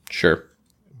 Sure.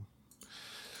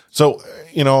 So,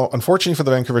 unfortunately for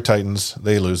the Vancouver Titans,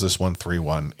 they lose this one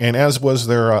 3-1. And as was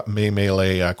their May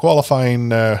Melee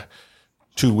qualifying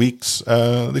 2 weeks,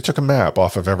 they took a map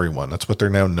off of everyone. That's what they're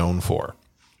now known for.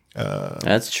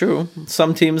 That's true.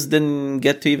 Some teams didn't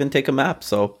get to even take a map.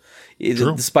 So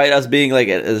True. despite us being like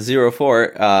a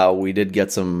 0-4, we did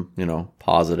get some,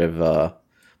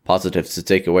 positives to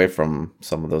take away from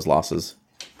some of those losses.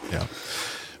 Yeah.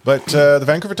 But the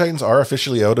Vancouver Titans are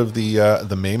officially out of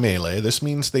the May Melee. This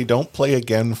means they don't play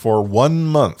again for 1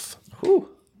 month. Whew.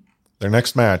 Their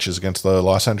next match is against the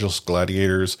Los Angeles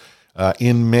Gladiators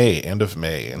in May, end of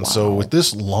May. And so with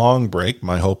this long break,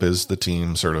 my hope is the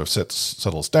team sort of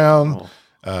settles down,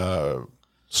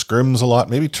 scrims a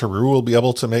lot. Maybe Taru will be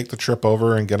able to make the trip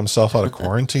over and get himself out of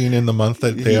quarantine in the month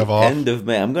that they have off. End of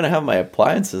May. I'm going to have my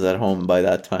appliances at home by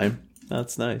that time.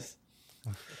 That's nice.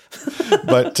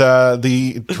 But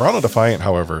the Toronto Defiant,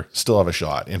 however, still have a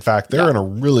shot. In fact, they're in a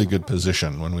really good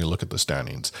position when we look at the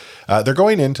standings. They're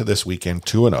going into this weekend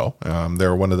 2-0.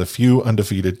 They're one of the few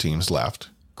undefeated teams left.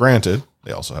 Granted,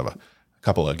 they also have a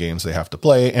couple of games they have to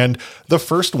play. And the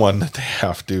first one that they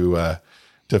have to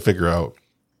figure out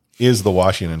is the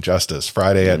Washington Justice,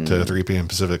 Friday at 3 p.m.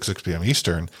 Pacific, 6 p.m.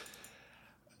 Eastern.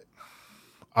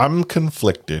 I'm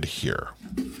conflicted here.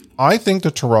 I think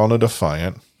the Toronto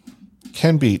Defiant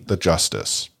can beat the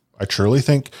Justice. I truly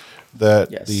think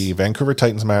that the Vancouver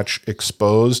Titans match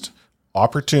exposed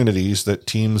opportunities that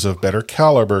teams of better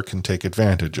caliber can take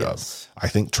advantage of. I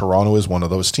think Toronto is one of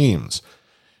those teams.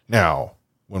 Now,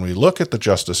 when we look at the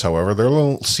Justice, however,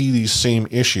 they'll see these same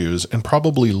issues and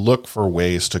probably look for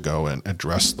ways to go and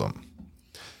address them.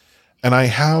 And I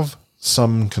have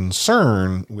some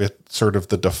concern with sort of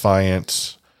the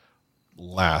Defiant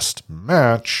last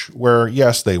match where,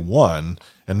 yes, they won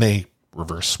and they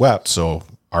reverse swept, so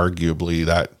arguably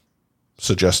that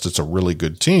suggests it's a really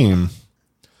good team,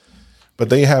 but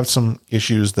they have some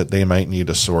issues that they might need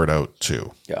to sort out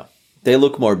too. Yeah, they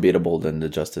look more beatable than the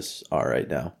Justice are right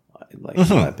now, in my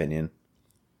opinion.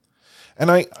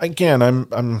 And I'm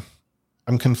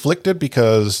conflicted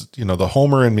because the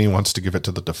homer in me wants to give it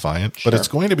to the Defiant, but it's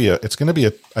going to be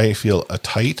I feel a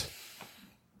tight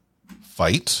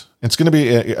fight. It's going to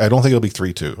be, I don't think it'll be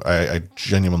 3-2. I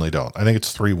genuinely don't. I think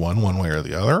it's 3-1 one way or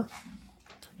the other.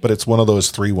 But it's one of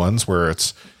those 3-1s where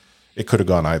it could have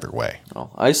gone either way.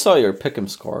 Oh, I saw your pick'em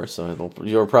score, so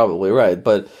you're probably right.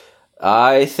 But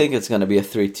I think it's going to be a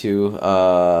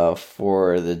 3-2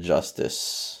 for the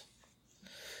Justice.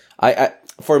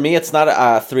 For me, it's not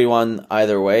a 3-1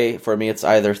 either way. For me, it's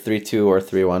either 3-2 or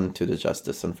 3-1 to the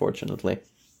Justice, unfortunately.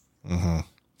 Mm-hmm.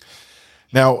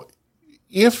 Now,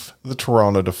 if the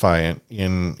Toronto Defiant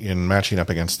in matching up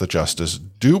against the Justice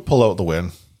do pull out the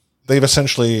win, they've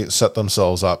essentially set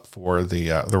themselves up for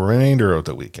the remainder of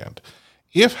the weekend.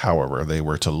 If, however, they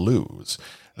were to lose,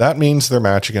 that means their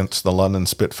match against the London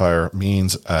Spitfire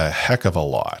means a heck of a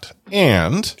lot.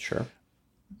 And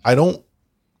I don't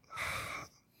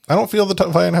feel the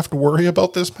Defiant have to worry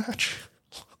about this match.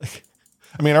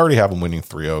 I already have them winning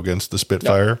 3-0 against the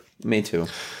Spitfire. Yep, me too.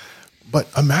 But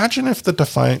imagine if the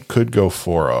Defiant could go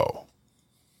 4-0.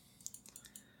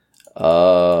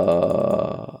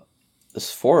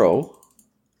 It's 4-0.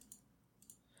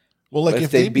 Well,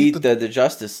 if they beat the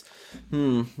Justice,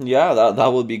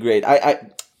 that would be great.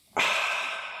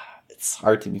 It's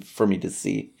hard for me to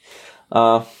see.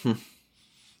 Because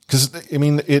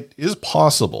it is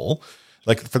possible.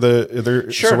 Like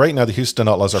so right now the Houston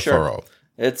Outlaws are 4-0.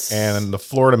 And the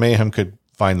Florida Mayhem could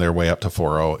find their way up to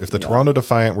 4-0. If the Toronto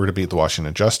Defiant were to beat the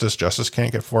Washington Justice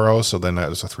can't get 4-0, so then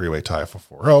that is a 3-way tie for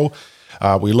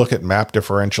 4-0. We look at map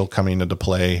differential coming into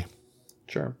play.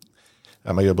 Sure.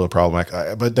 That might be a little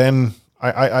problematic. But then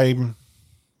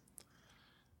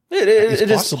it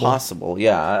is possible,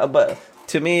 yeah. But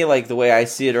to me, like the way I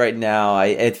see it right now,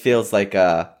 it feels like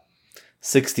a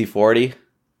 60-40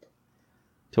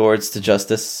 towards the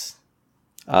Justice.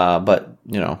 But,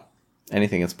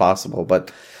 anything is possible.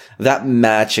 But that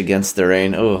match against the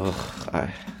Reign, I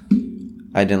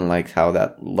didn't like how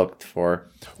that looked for.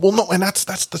 Well, no, and that's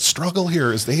the struggle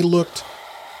here is the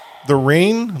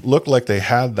Reign looked like they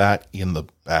had that in the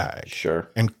bag. Sure.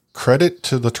 And credit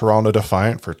to the Toronto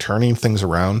Defiant for turning things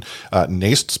around.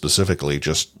 Naste specifically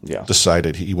just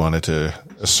decided he wanted to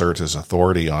assert his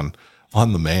authority on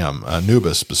the MAM.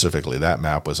 Nubis specifically, that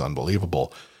map was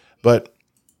unbelievable. But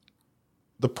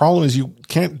the problem is you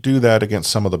can't do that against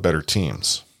some of the better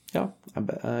teams. Yeah,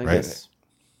 I guess.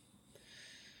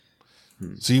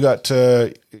 So you got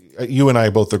you and I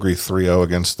both agree 3-0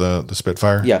 against the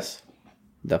Spitfire? Yes,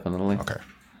 definitely. Okay.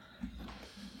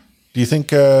 Do you think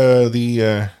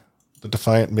the the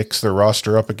Defiant mix their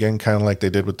roster up again, kind of like they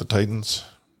did with the Titans?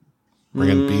 Bring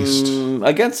in Beast.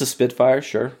 Against the Spitfire,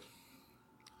 sure.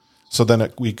 So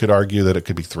then we could argue that it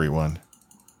could be 3-1.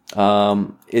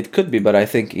 It could be, but I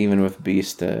think even with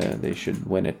Beast, they should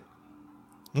win it.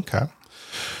 Okay.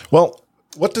 Well,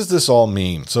 what does this all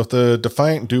mean? So if the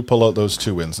Defiant do pull out those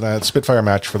 2 wins, now it's Spitfire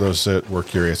match for those that were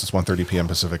curious. It's 1:30 p.m.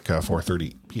 Pacific,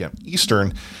 4:30 p.m.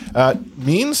 Eastern.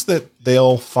 Means that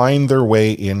they'll find their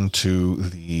way into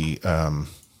the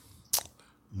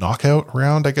knockout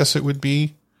round, I guess it would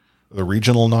be. The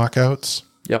regional knockouts.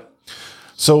 Yep.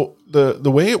 So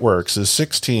the way it works is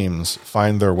 6 teams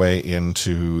find their way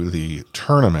into the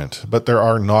tournament, but there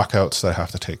are knockouts that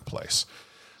have to take place.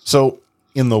 So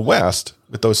in the West,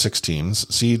 with those 6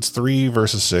 teams, seeds 3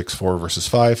 versus 6, 4 versus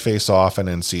 5 face off, and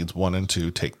then seeds 1 and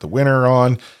 2 take the winner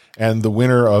on. And the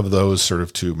winner of those sort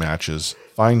of 2 matches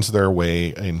finds their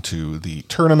way into the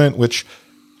tournament, which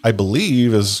I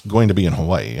believe is going to be in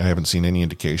Hawaii. I haven't seen any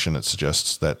indication that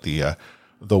suggests that the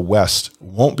West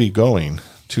won't be going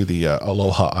to the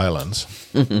Aloha Islands.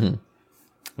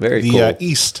 Very cool. The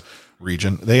East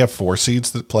region, they have 4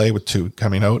 seeds that play with 2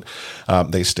 coming out.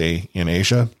 They stay in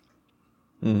Asia.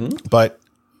 Mm-hmm. But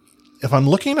if I'm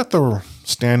looking at the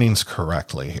standings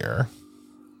correctly here,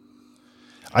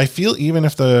 I feel even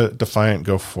if the Defiant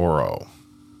go 4-0,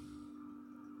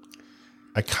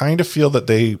 I kind of feel that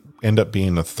they end up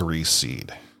being a 3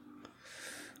 seed.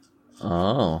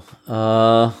 Oh,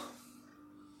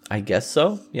 I guess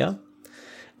so. Yeah,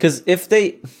 because if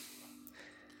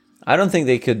I don't think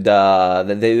they could.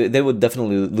 They would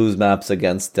definitely lose maps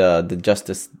against the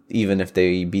Justice, even if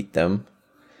they beat them.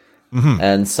 Mm-hmm.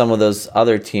 And some of those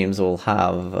other teams will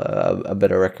have a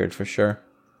better record for sure.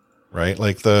 Right,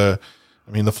 like the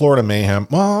Florida Mayhem.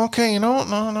 Well, okay, you know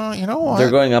what? They're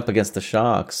going up against the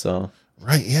Sharks, so.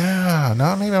 Right, yeah.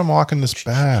 Now maybe I'm walking this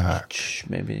back.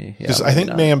 Maybe, because I think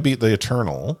not. Mayhem beat the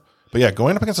Eternal. But yeah,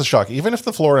 going up against the Shock, even if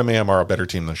the Florida Mayhem are a better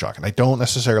team than Shock, and I don't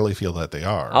necessarily feel that they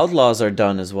are. Outlaws are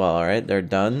done as well, right? They're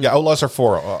done. Yeah, Outlaws are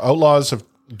 4. Outlaws have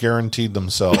guaranteed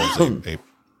themselves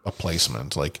a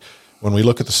placement. Like, when we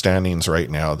look at the standings right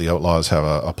now, the Outlaws have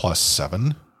a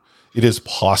 +7. It is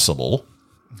possible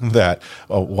that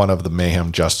one of the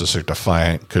Mayhem, Justice, or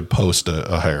Defiant could post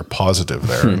a higher positive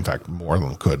there. In fact, more of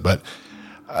them could. But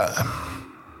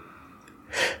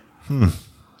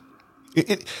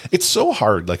it's so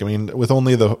hard. Like, with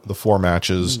only the 4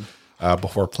 matches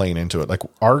before playing into it, like,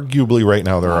 arguably right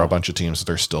now there are a bunch of teams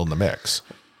that are still in the mix.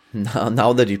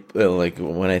 Now that you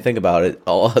when I think about it,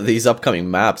 all of these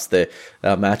upcoming maps, the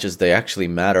matches, they actually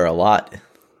matter a lot.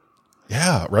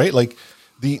 Yeah, right. Like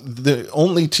the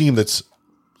only team that's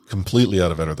completely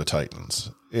out of it are the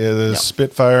Titans. It is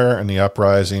Spitfire and the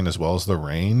Uprising, as well as the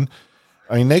Reign.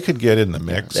 They could get in the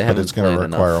mix, but it's going to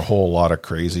require a whole lot of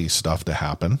crazy stuff to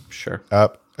happen. Sure.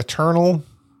 Eternal.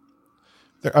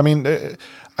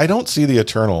 I don't see the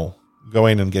Eternal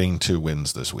going and getting 2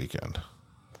 wins this weekend.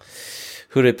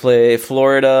 Who they play?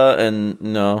 Florida, and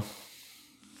no,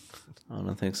 I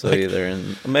don't think so either.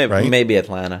 And maybe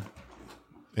Atlanta.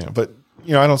 Yeah, but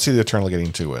I don't see the Eternal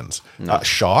getting 2 wins. No.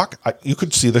 Shock, you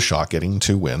could see the Shock getting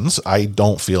 2 wins. I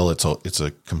don't feel it's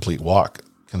a complete walk,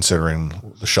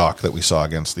 considering the Shock that we saw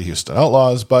against the Houston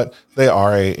Outlaws. But they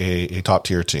are a top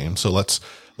tier team, so let's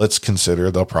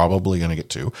consider they're probably going to get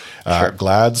 2. Sure.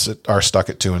 Glads are stuck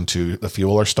at 2-2. The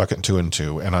Fuel are stuck at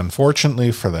 2-2, and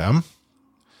unfortunately for them.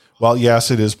 Well, yes,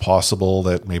 it is possible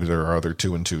that maybe there are other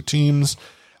 2-2 teams.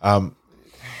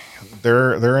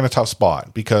 They're in a tough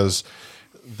spot because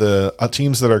the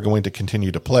teams that are going to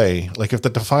continue to play, like if the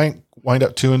Defiant wind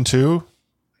up 2-2,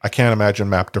 I can't imagine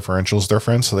map differentials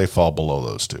difference, so they fall below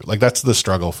those 2. Like, that's the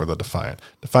struggle for the Defiant.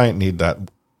 Defiant need that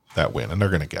win, and they're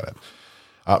going to get it.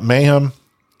 Mayhem,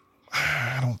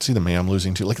 I don't see the Mayhem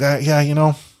losing 2 like that.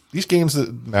 Yeah, these games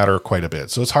that matter quite a bit,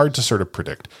 so it's hard to sort of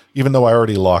predict. Even though I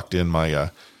already locked in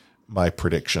my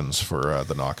predictions for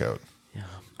the knockout. Yeah,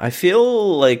 I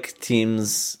feel like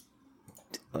teams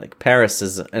like Paris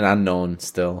is an unknown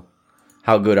still.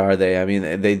 How good are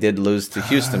they? They did lose to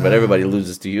Houston, but everybody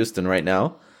loses to Houston right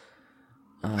now.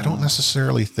 I don't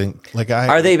necessarily think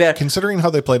are they bad? Considering how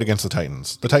they played against the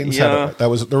Titans. The Titans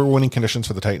there were winning conditions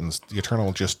for the Titans. The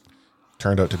Eternal just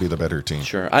turned out to be the better team.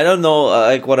 Sure, I don't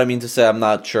know. What I mean to say, I'm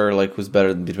not sure who's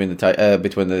better between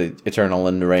the Eternal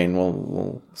and the Reign.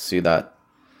 We'll see that.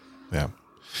 Yeah.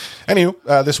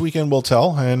 Anywho, this weekend will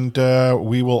tell, and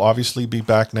we will obviously be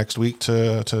back next week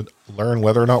to learn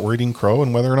whether or not we're eating crow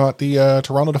and whether or not the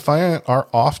Toronto Defiant are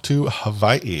off to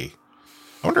Hawaii.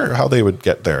 I wonder how they would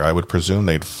get there. I would presume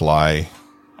they'd fly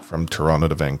from Toronto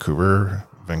to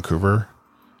Vancouver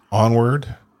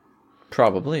onward.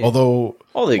 Probably. Although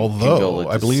they can go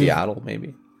I believe Seattle,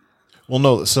 maybe. Well,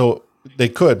 no, so they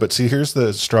could, but see, here's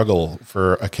the struggle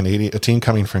for a team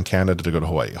coming from Canada to go to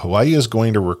Hawaii. Hawaii is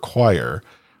going to require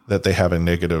that they have a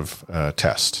negative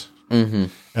test. Mm-hmm.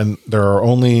 And there are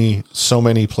only so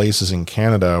many places in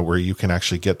Canada where you can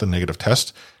actually get the negative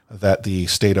test that the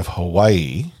state of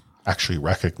Hawaii actually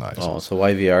recognizes. Oh, so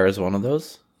YVR is one of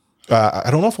those? I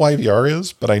don't know if YVR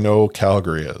is, but I know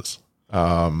Calgary is.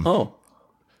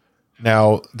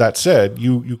 Now, that said,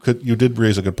 you did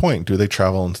raise a good point. Do they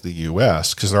travel into the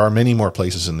U.S.? Because there are many more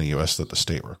places in the U.S. that the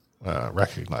state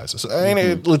recognizes. I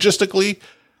mean, logistically,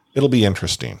 it'll be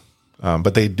interesting.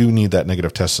 But they do need that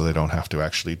negative test so they don't have to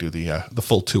actually do the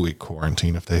full 2-week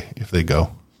quarantine if they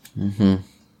go. Mm-hmm.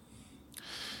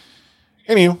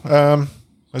 Anyway,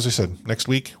 as I said, next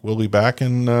week we'll be back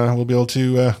and we'll be able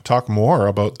to talk more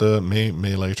about the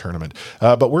Melee tournament.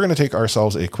 But we're going to take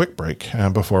ourselves a quick break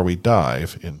before we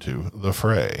dive into the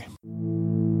fray.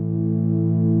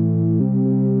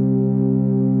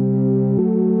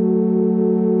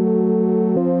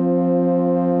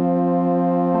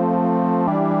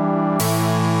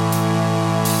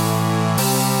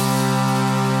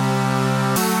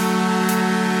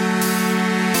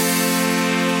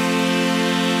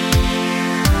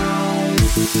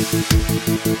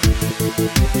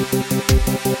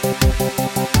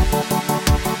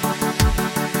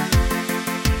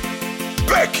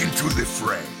 Back into the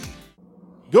fray.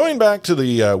 Going back to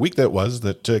the week that was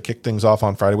that kicked things off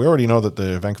on Friday, we already know that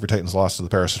the Vancouver Titans lost to the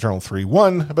Paris Eternal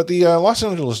 3-1, but the Los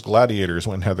Angeles Gladiators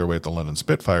went and had their way at the London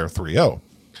Spitfire 3-0.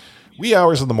 Wee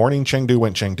hours of the morning, Chengdu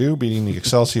went Chengdu, beating the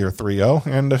Excelsior 3-0,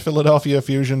 and Philadelphia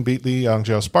Fusion beat the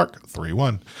Hangzhou Spark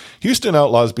 3-1. Houston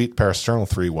Outlaws beat Paris Eternal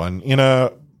 3-1 in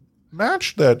a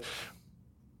match that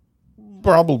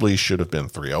probably should have been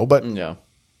 3-0, but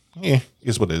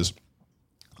is what it is.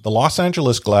 The Los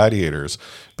Angeles Gladiators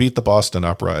beat the Boston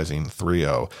Uprising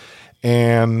 3-0.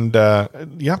 And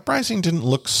the Uprising didn't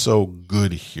look so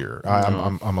good here.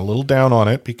 I'm a little down on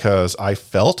it because I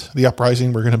felt the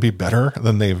Uprising were going to be better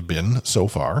than they've been so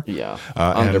far. Yeah.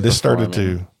 And this started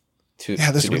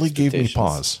this really gave me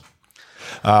pause.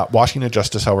 Washington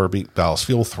Justice, however, beat Dallas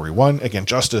Fuel 3-1. Again,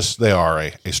 Justice, they are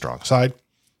a strong side.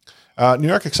 New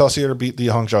York Excelsior beat the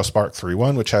Hangzhou Spark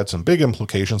 3-1, which had some big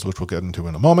implications, which we'll get into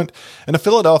in a moment. And the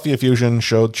Philadelphia Fusion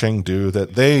showed Chengdu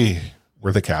that they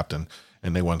were the captain,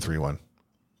 and they won 3-1.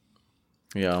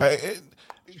 Yeah.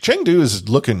 Chengdu is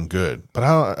looking good, but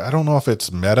I don't know if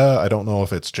it's meta. I don't know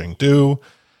if it's Chengdu.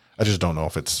 I just don't know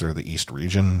if it's through the East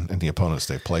region and the opponents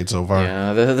they've played so far.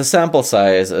 Yeah, the sample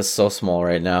size is so small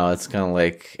right now. It's kind of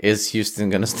like, is Houston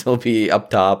going to still be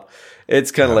up top?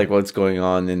 It's kind of like what's going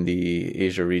on in the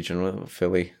Asia region with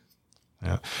Philly.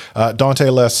 Yeah. Dante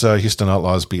Les Houston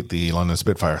Outlaws beat the London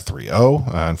Spitfire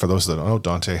 3-0. And for those that don't know,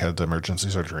 Dante had emergency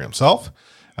surgery himself.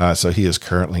 So he is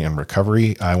currently in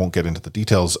recovery. I won't get into the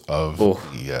details of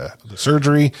the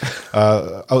surgery.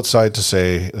 Outside to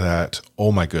say that,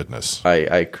 oh my goodness.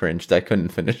 I cringed. I couldn't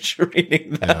finish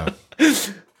reading that.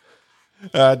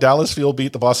 Yeah. Dallas Fuel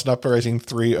beat the Boston Uprising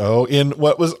 3-0 in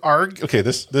what was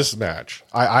this match.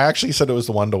 I actually said it was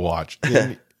the one to watch.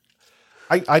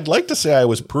 I'd like to say I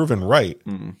was proven right.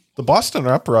 Mm. The Boston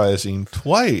Uprising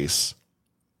twice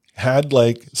had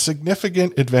like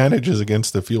significant advantages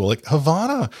against the Fuel. Like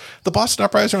Havana, the Boston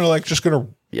Uprising were like just going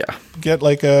to get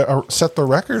like set the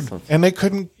record, and they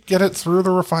couldn't get it through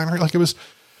the refinery. Like it was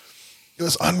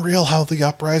unreal how the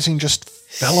Uprising just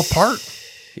fell apart.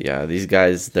 Yeah, these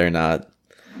guys, they're not.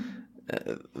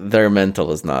 Their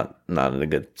mental is not in a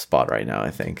good spot right now, I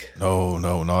think. No,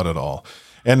 not at all.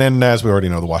 And then, as we already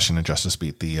know, the Washington Justice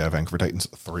beat the Vancouver Titans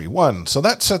 3-1. So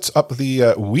that sets up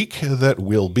the week that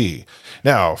will be.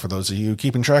 Now, for those of you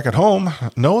keeping track at home,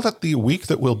 know that the week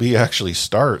that will be actually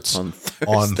starts on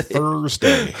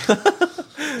Thursday.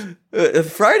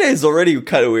 Friday is already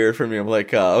kind of weird for me. I'm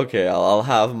like, okay, I'll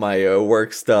have my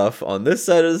work stuff on this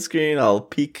side of the screen. I'll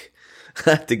peek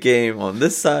at the game on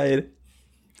this side.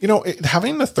 You know,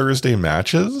 having the Thursday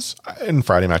matches and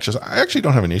Friday matches, I actually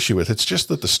don't have an issue with. It's just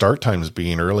that the start times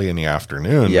being early in the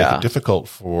afternoon make it difficult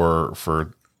for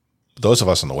those of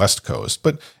us on the West Coast,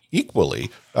 but equally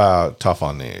tough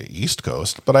on the East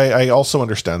Coast. But I also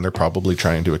understand they're probably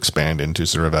trying to expand into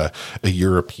sort of a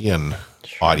European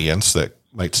audience that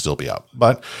might still be up.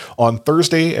 But on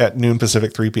Thursday at noon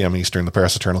Pacific, 3 p.m. Eastern, the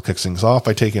Paris Eternal kicks things off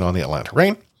by taking on the Atlanta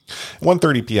Reign.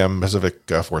 1:30 p.m. Pacific,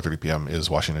 4:30 p.m. is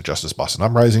Washington Justice Boston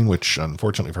Uprising, which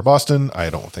unfortunately for Boston, I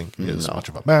don't think is much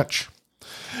of a match.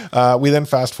 We then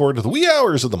fast forward to the wee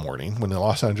hours of the morning when the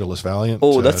Los Angeles Valiant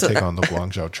take on the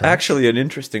Guangzhou Charge. Actually an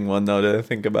interesting one, though, to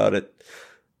think about it.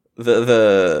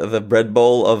 the bread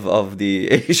bowl of the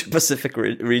Asia Pacific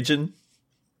region.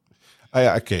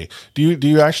 Okay. Do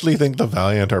you actually think the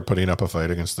Valiant are putting up a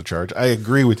fight against the Charge? I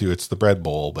agree with you. It's the bread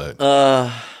bowl, but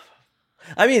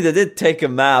I mean, they did take a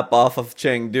map off of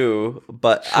Chengdu,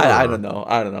 but Sure. I don't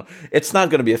know. It's not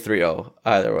going to be a 3-0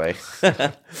 either way.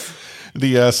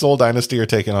 the Seoul Dynasty are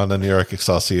taking on the New York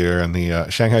Excelsior, and the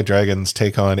Shanghai Dragons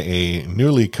take on a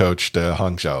newly coached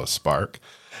Hangzhou Spark.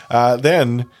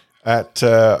 Then at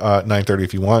 9:30,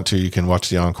 if you want to, you can watch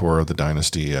the encore of the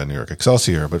Dynasty New York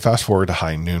Excelsior. But fast forward to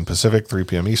high noon Pacific, 3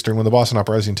 p.m. Eastern, when the Boston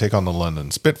Uprising take on the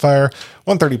London Spitfire.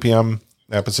 1:30 p.m.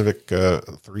 Pacific,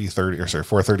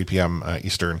 4:30 p.m.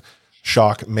 Eastern.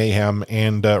 Shock, Mayhem,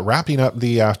 and wrapping up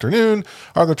the afternoon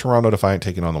are the Toronto Defiant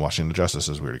taking on the Washington Justice,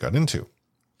 as we already got into.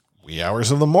 Wee hours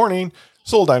of the morning,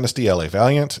 Seoul Dynasty, LA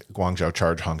Valiant, Guangzhou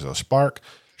Charge, Hangzhou Spark,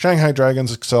 Shanghai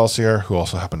Dragons, Excelsior, who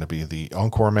also happen to be the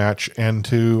encore match, and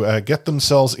to get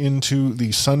themselves into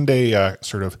the Sunday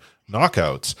sort of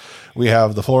knockouts, we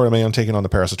have the Florida Mayhem taking on the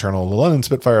Paris Eternal, the London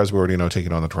Spitfire, as we already know,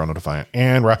 taking on the Toronto Defiant,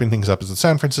 and wrapping things up is the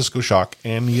San Francisco Shock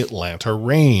and the Atlanta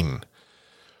Reign.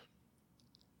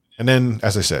 And then,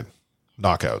 as I said,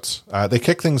 knockouts. They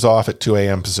kick things off at 2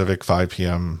 a.m. Pacific, 5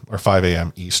 p.m. or 5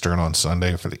 a.m. Eastern on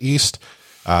Sunday for the East.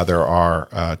 There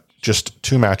are just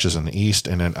 2 matches in the East,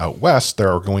 and then out West,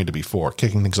 there are going to be 4.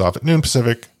 Kicking things off at noon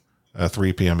Pacific,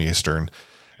 3 p.m. Eastern,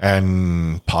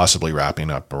 and possibly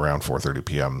wrapping up around 4:30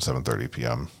 p.m., 7:30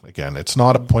 p.m. Again, it's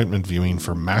not appointment viewing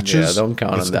for matches. Yeah, don't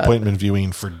count it's on that. Appointment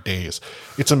viewing for days.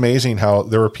 It's amazing how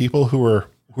there are people who are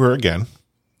again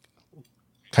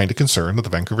kind of concerned that the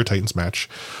Vancouver Titans match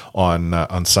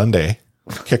on Sunday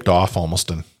kicked off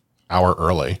almost an hour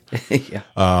early.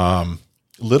 Yeah.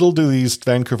 Little do these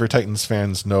Vancouver Titans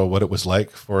fans know what it was like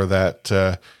for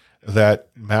that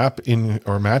match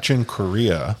in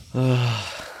Korea.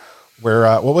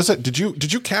 Where what was it? Did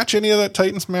you catch any of that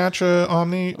Titans match,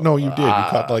 Omni? No, you did. You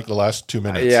caught like the last 2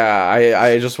 minutes. Yeah,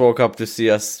 I just woke up to see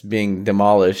us being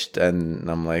demolished, and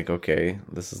I'm like, okay,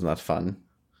 this is not fun.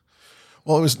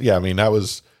 Well, it was. Yeah, I mean, that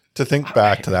was to think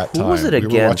back to that time. Who was it We were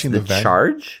against? watching The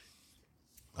Charge?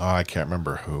 Oh, I can't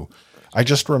remember who. I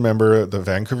just remember the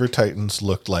Vancouver Titans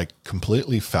looked like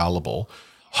completely fallible.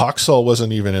 Hawksall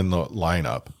wasn't even in the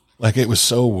lineup. Like, it was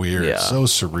so weird, Yeah. so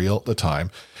surreal at the time.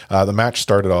 The match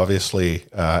started obviously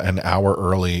an hour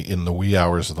early in the wee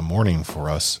hours of the morning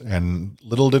for us, and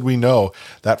little did we know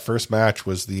that first match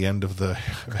was the end of the.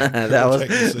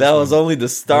 that was only the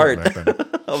start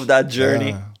of that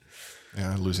journey.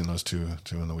 Yeah, losing those two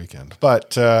in the weekend.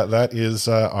 But that is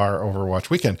our Overwatch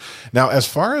weekend. Now, as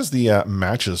far as the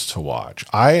matches to watch,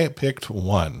 I picked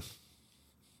one.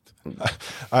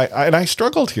 I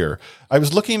struggled here. I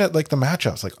was looking at like the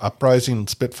matchups, like Uprising,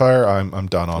 Spitfire. I'm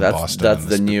done on Boston. That's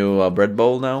the new bread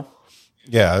bowl now.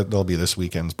 Yeah, there'll be this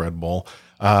weekend's bread bowl.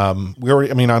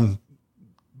 Anyone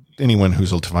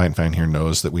who's a Defiant fan here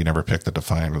knows that we never pick the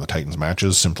Defiant or the Titans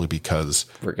matches simply because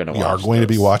we are going to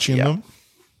be watching them.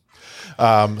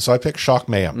 So I picked Shock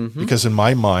Mayhem because in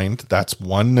my mind, that's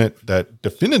one that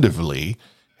definitively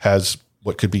has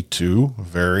what could be 2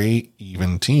 very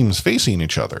even teams facing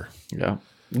each other. Yeah.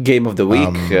 Game of the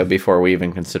week before we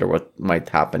even consider what might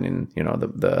happen in,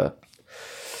 the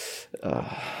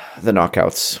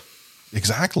knockouts.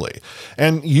 Exactly.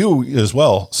 And you as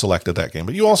well selected that game,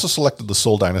 but you also selected the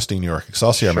Seoul Dynasty New York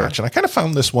Excelsior match. And I kind of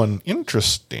found this one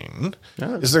interesting.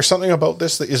 Yeah. Is there something about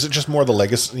this is it just more the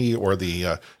legacy or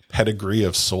the pedigree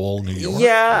of Seoul, New York?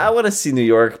 Yeah, I want to see New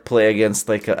York play against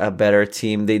like a better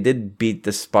team. They did beat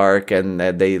the Spark and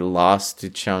they lost to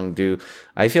Chengdu.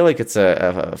 I feel like it's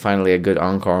finally a good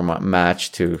encore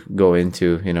match to go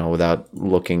into, without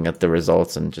looking at the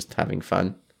results and just having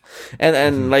fun.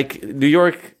 And like New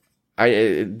York,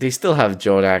 they still have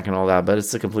Jonak and all that, but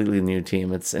it's a completely new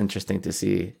team. It's interesting to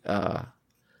see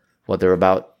what they're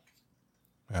about.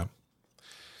 Yeah.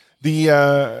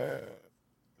 The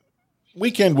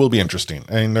weekend will be interesting.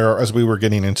 And as we were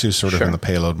getting into sort of in the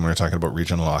payload when we were talking about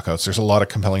regional lockouts, there's a lot of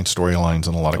compelling storylines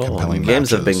and a lot of compelling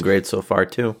games matches. have been great so far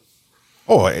too.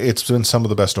 Oh, it's been some of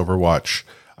the best Overwatch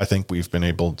I think we've been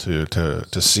able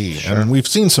to see. Sure. And we've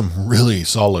seen some really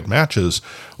solid matches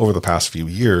over the past few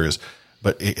years,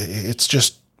 but it's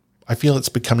just, I feel it's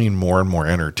becoming more and more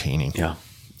entertaining. Yeah.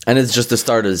 And it's just the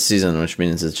start of the season, which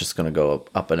means it's just going to go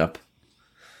up and up.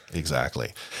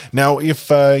 Exactly. Now, if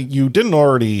you didn't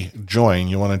already join,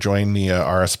 you want to join the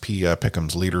RSP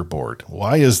Pick'ems leaderboard.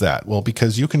 Why is that? Well,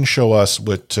 because you can show us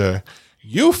what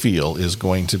you feel is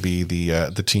going to be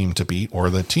the team to beat or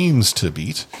the teams to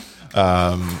beat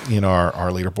in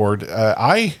our leaderboard.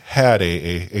 I had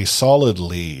a solid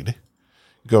lead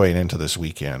going into this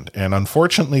weekend. And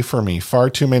unfortunately for me, far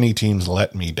too many teams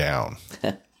let me down.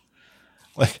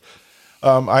 It's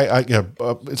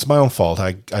my own fault.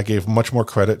 I gave much more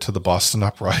credit to the Boston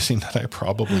Uprising than I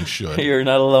probably should. You're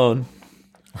not alone.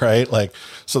 Right? Like,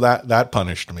 so that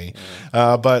punished me.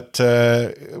 But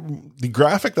the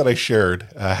graphic that I shared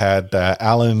had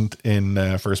Allen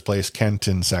in first place, Kent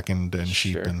in second, and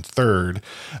Sheep in third.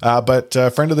 But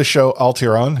a friend of the show,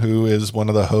 Altiron, who is one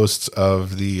of the hosts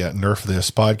of the Nerf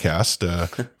This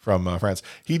podcast from France,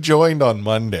 he joined on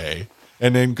Monday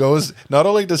and then goes, not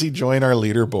only does he join our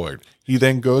leaderboard, he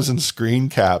then goes and screen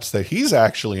caps that he's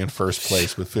actually in first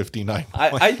place with 59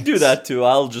 points. I do that too.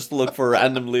 I'll just look for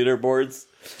random leaderboards.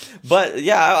 But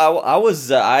yeah,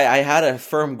 I had a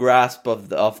firm grasp of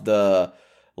the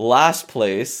last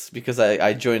place because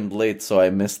I joined late, so I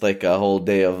missed like a whole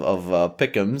day of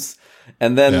pick'ems.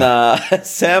 And then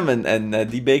Sam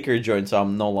and D Baker joined, so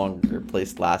I'm no longer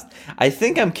placed last. I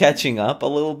think I'm catching up a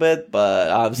little bit,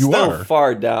 but I'm still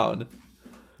far down.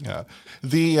 Yeah.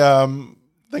 The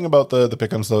thing about the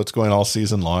pick'ems, though, it's going all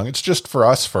season long. It's just for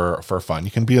us for fun.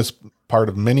 You can be as part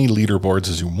of many leaderboards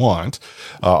as you want.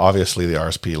 Obviously, the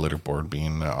RSP leaderboard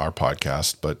being our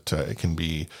podcast, but it can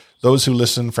be those who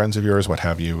listen, friends of yours, what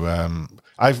have you.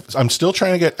 I'm still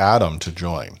trying to get Adam to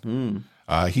join.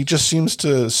 He just seems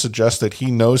to suggest that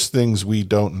he knows things we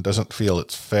don't and doesn't feel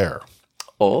it's fair.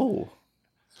 Oh.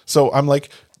 So I'm like,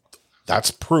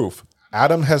 that's proof.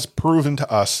 Adam has proven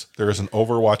to us there is an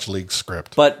Overwatch League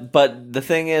script. But the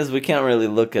thing is, we can't really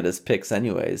look at his picks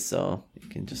anyways, so you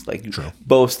can just like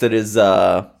boast at his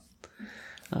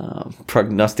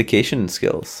prognostication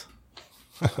skills.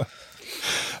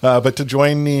 But to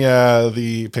join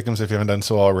the Pick'ems, if you haven't done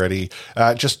so already,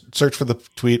 just search for the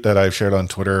tweet that I've shared on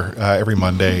Twitter every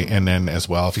Monday. And then as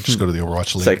well, if you just go to the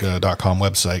OverwatchLeague.com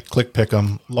website, click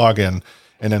Pick'em, log in,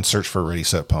 and then search for Ready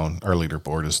Set Pwn. Our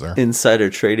leaderboard is there. Insider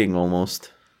trading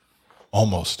almost.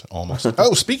 Almost.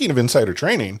 Oh, speaking of insider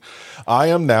trading, I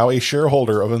am now a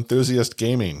shareholder of Enthusiast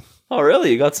Gaming. Oh,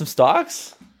 really? You got some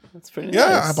stocks? That's pretty nice.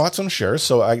 Yeah, I bought some shares,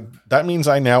 so that means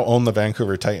I now own the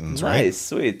Vancouver Titans, right? Nice,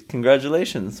 sweet.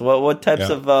 Congratulations. What types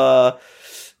of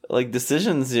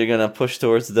decisions you're gonna push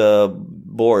towards the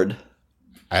board?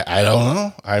 I don't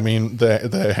know. I mean,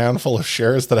 the handful of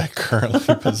shares that I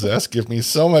currently possess give me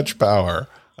so much power.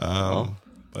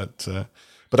 But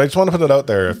I just want to put it out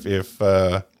there. If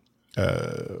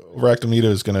Overactive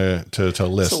Media is going to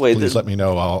list, please let me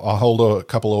know. I'll hold a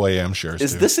couple of AM shares.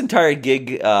 Is this entire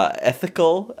gig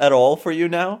ethical at all for you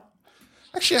now?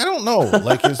 Actually, I don't know.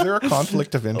 Like, is there a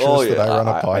conflict of interest that I run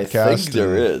a podcast? I think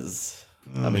there is.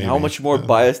 I mean, how much more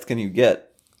biased can you get?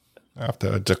 I have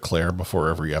to declare before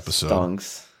every episode.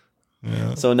 Stonks.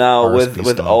 Yeah. So now with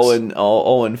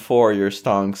 0-4, your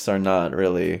stonks are not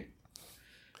really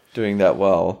doing that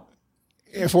well.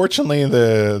 Yeah, fortunately,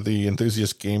 the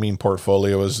Enthusiast Gaming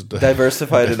portfolio is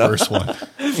diversified enough. One.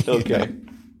 Okay.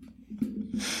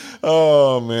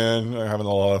 Oh man, we're having a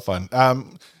lot of fun.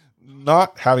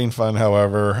 Not having fun,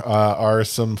 however, are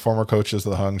some former coaches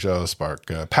of the Hangzhou Spark.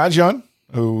 Pajian,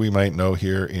 who we might know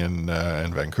here in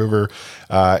Vancouver,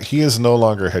 he is no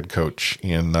longer head coach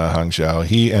in Hangzhou.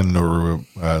 He and Noru,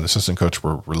 the assistant coach,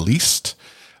 were released.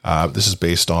 This is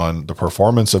based on the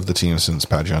performance of the team since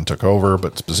Pajian took over,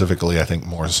 but specifically, I think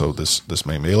more so this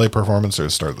May Melee performance at the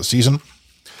start of the season.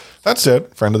 That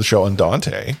said, friend of the show,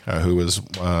 Andante, who is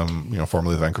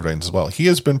formerly the Vancouver Titans as well, he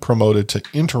has been promoted to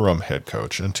interim head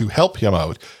coach, and to help him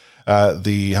out,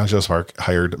 the Hangzhou Spark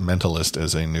hired Mentalist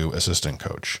as a new assistant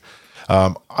coach.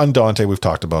 Andante, we've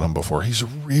talked about him before. He's a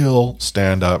real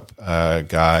stand-up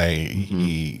guy. Mm-hmm.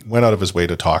 He went out of his way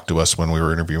to talk to us when we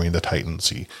were interviewing the Titans.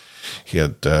 He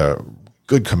had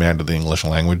good command of the English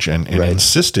language and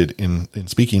insisted in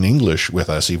speaking English with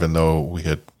us, even though we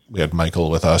had Michael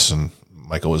with us and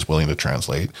Michael was willing to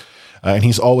translate. And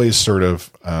he's always sort of,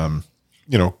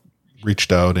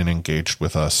 reached out and engaged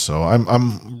with us. So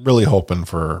I'm really hoping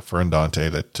for Andante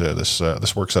that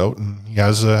this works out and he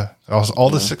has all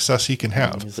the success he can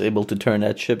have. He's able to turn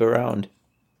that ship around.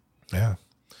 Yeah.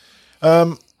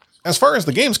 As far as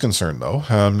the game's concerned, though,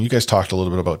 you guys talked a little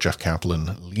bit about Jeff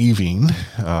Kaplan leaving.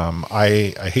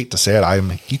 I hate to say it,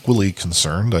 I'm equally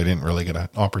concerned. I didn't really get an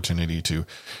opportunity to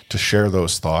share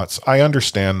those thoughts. I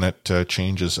understand that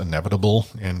change is inevitable,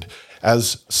 and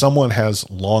as someone has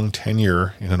long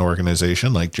tenure in an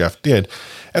organization like Jeff did,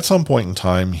 at some point in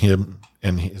time, him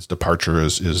and his departure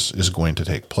is going to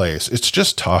take place. It's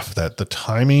just tough that the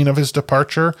timing of his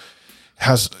departure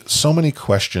has so many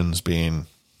questions being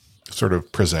sort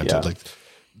of presented. Yeah. Like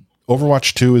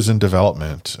Overwatch 2 is in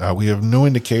development. We have no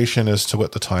indication as to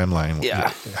what the timeline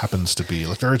happens to be.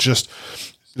 Like there are just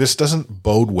this doesn't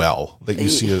bode well that you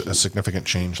see a significant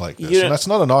change like this. Yeah. And that's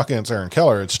not a knock against Aaron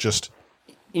Keller. It's just,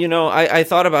 I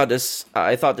thought about this.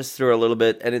 I thought this through a little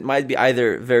bit, and it might be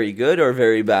either very good or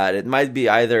very bad. It might be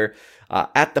either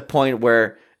at the point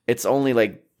where it's only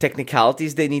like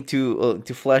technicalities they need to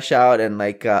flesh out and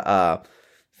like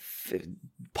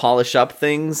polish up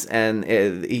things, and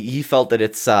he felt that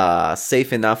it's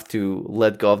safe enough to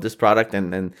let go of this product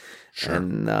and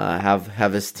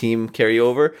have his team carry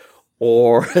over,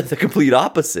 or the complete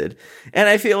opposite. And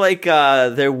I feel like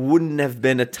there wouldn't have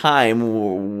been a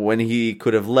time when he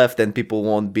could have left and people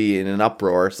won't be in an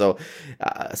uproar. So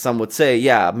some would say,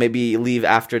 yeah, maybe leave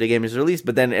after the game is released,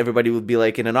 but then everybody would be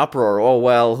like in an uproar. Oh,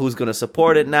 well, who's going to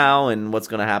support it now and what's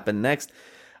going to happen next?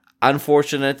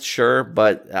 Unfortunate, sure,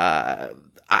 but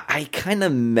I kind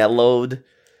of mellowed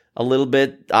a little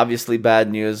bit. Obviously,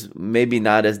 bad news. Maybe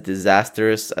not as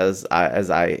disastrous as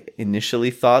I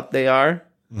initially thought they are.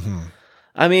 mm-hmm.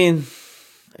 I mean,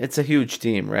 it's a huge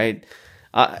team, right?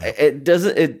 It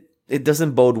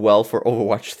doesn't bode well for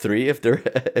Overwatch 3 if there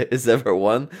is ever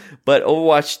one. But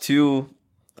Overwatch 2,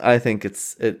 I think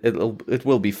it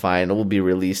will be fine. It will be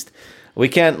released. We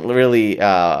can't really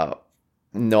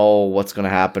know what's going to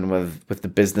happen with the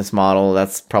business model.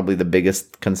 That's probably the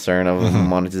biggest concern of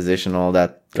monetization, all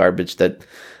that garbage that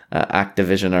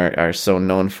Activision are so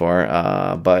known for.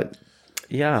 But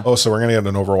yeah. Oh, so we're going to get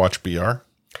an Overwatch BR?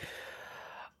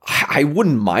 I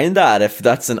wouldn't mind that if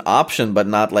that's an option, but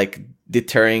not like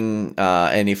deterring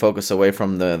any focus away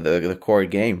from the core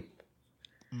game.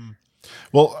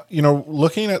 Well,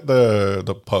 looking at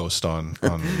the post on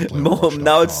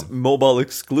now it's mobile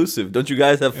exclusive. Don't you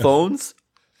guys have phones?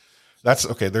 That's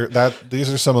okay.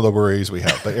 These are some of the worries we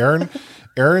have. But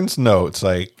Aaron's notes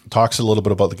talks a little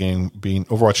bit about the game being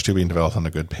Overwatch 2 being developed on a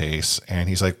good pace, and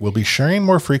he's like, we'll be sharing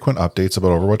more frequent updates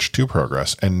about Overwatch 2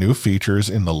 progress and new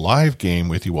features in the live game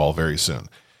with you all very soon.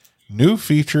 New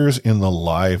features in the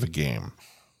live game.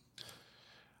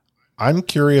 I'm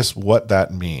curious what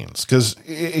that means, because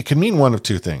it can mean one of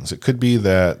two things. It could be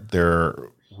that they're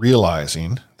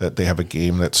realizing that they have a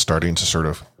game that's starting to sort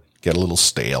of get a little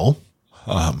stale.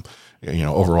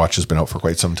 Overwatch has been out for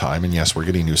quite some time, and yes, we're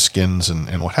getting new skins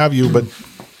and what have you, but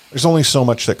there's only so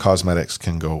much that cosmetics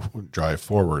can go drive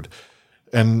forward.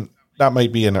 And that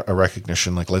might be a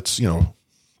recognition, like, let's,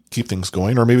 keep things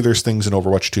going. Or maybe there's things in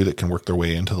Overwatch 2 that can work their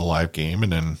way into the live game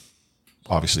and then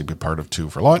obviously be part of 2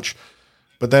 for launch.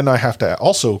 But then I have to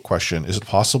also question, is it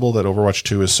possible that Overwatch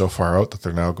 2 is so far out that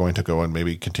they're now going to go and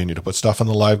maybe continue to put stuff in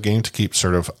the live game to keep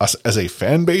sort of us as a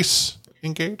fan base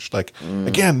engaged?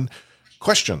 Again,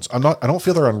 questions. I don't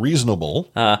feel they're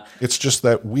unreasonable. It's just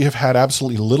that we have had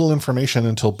absolutely little information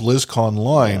until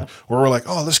BlizzConline, where we're like,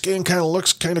 oh, this game kind of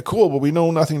looks kind of cool, but we know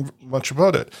nothing much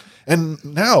about it. And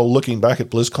now looking back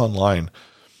at BlizzConline,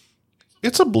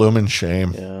 it's a bloomin'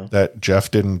 shame that Jeff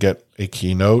didn't get a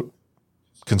keynote,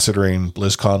 considering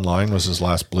BlizzConline was his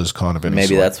last BlizzCon of any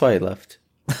Maybe sort. that's why he left.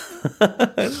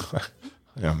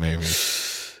 Yeah, maybe.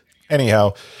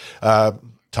 Anyhow,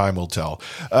 time will tell.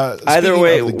 Either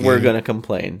way, we're going to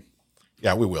complain.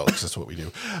 Yeah, we will, because that's what we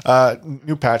do.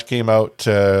 New patch came out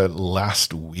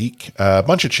last week. A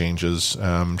bunch of changes.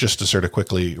 Just to sort of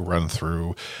quickly run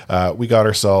through. We got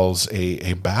ourselves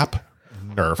a BAP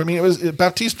nerf. I mean,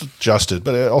 Baptiste adjusted,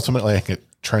 but ultimately I think it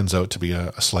turns out to be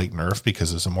a slight nerf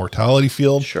because it's a mortality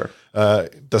field. Sure.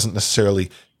 It doesn't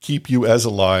necessarily keep you as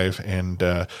alive. And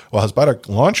while his Batak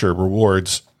launcher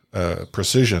rewards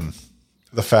precision,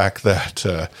 the fact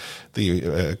that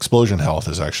the explosion health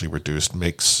is actually reduced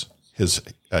makes his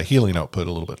healing output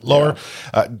a little bit lower.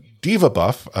 Diva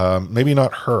buff, maybe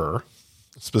not her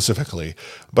specifically,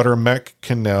 but her mech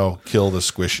can now kill the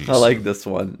squishies. I like this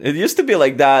one. It used to be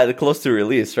like that close to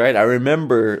release, right? I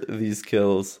remember these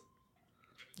kills.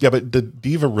 Yeah, but the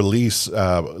Diva release,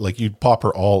 you'd pop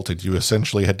her ult, and you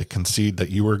essentially had to concede that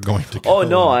you were going to kill. Oh,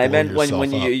 no, I meant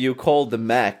when you called the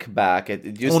mech back.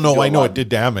 It used to I know, it did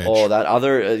damage. Oh, that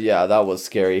other, that was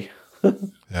scary.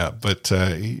 Yeah, but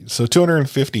so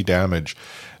 250 damage,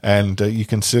 and you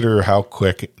consider how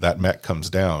quick that mech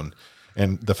comes down,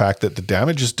 and the fact that the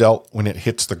damage is dealt when it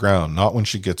hits the ground, not when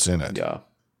she gets in it. Yeah.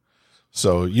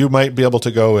 So you might be able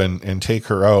to go and take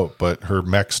her out, but her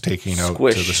mech's taking out to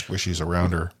the squishies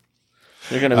around her.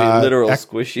 They're going to be literal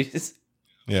squishies.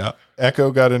 Yeah.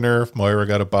 Echo got a nerf. Moira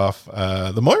got a buff.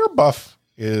 The Moira buff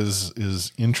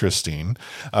is interesting.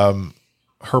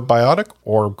 Her biotic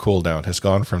orb cooldown has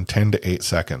gone from 10 to 8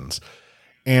 seconds.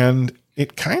 And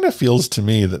it kind of feels to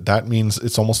me that means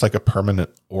it's almost like a permanent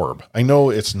orb. I know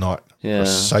it's not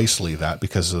precisely that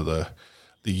because of the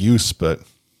use, but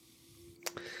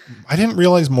I didn't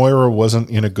realize Moira wasn't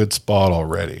in a good spot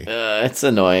already. It's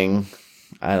annoying.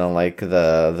 I don't like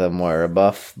the Moira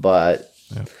buff, but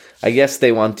I guess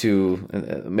they want to.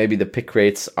 Maybe the pick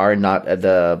rates are not at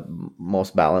the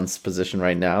most balanced position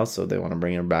right now, so they want to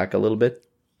bring her back a little bit.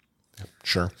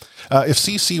 Sure. If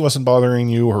CC wasn't bothering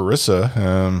you,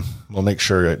 Harissa, we'll make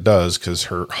sure it does, because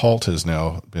her halt has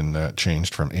now been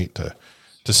changed from 8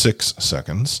 to 6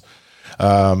 seconds.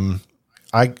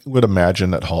 I would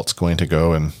imagine that halt's going to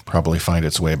go and probably find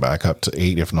its way back up to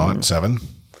 8, if not 7.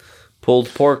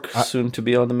 Pulled pork soon to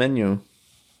be on the menu.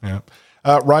 Yeah.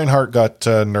 Reinhardt got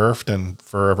nerfed, and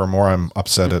forevermore I'm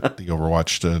upset at the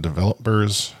Overwatch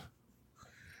developers.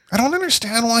 I don't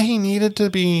understand why he needed to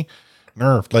be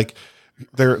nerfed. Like,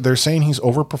 they're saying he's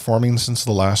overperforming since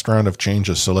the last round of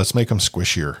changes, so let's make him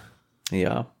squishier.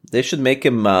 Yeah. They should make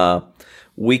him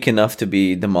weak enough to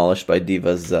be demolished by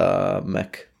D.Va's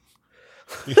mech.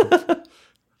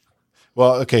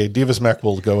 Well, okay, Diva's mech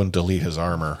will go and delete his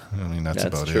armor. I mean, that's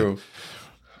about true.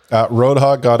 it.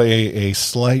 Roadhog got a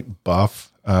slight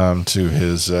buff to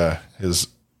his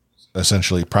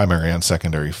essentially primary and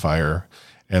secondary fire.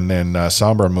 And then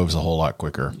Sombra moves a whole lot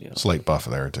quicker. Yeah. Slight buff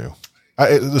there, too.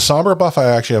 The Sombra buff, I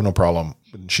actually have no problem.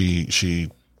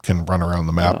 She can run around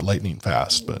the map lightning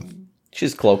fast. But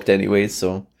she's cloaked anyway,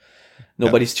 so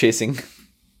nobody's chasing.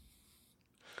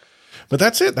 But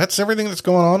that's it. That's everything that's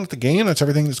going on with the game. That's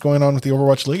everything that's going on with the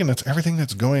Overwatch League. And that's everything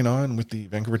that's going on with the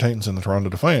Vancouver Titans and the Toronto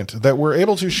Defiant that we're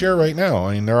able to share right now.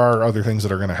 I mean, there are other things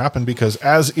that are going to happen because,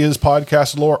 as is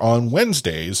podcast lore, on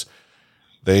Wednesdays,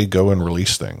 they go and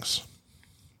release things.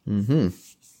 Mm-hmm.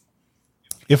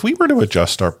 If we were to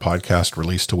adjust our podcast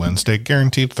release to Wednesday,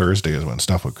 guaranteed Thursday is when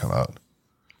stuff would come out.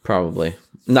 Probably.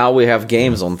 Now we have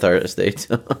games on Thursday,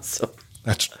 so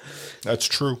That's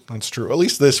true. That's true. At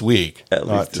least this week,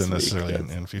 not necessarily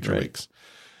in future weeks.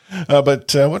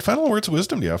 But what final words of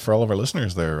wisdom do you have for all of our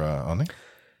listeners there, Ani?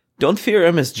 Don't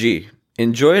fear MSG.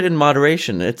 Enjoy it in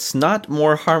moderation. It's not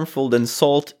more harmful than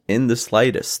salt in the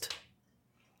slightest.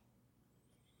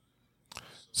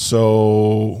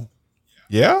 So,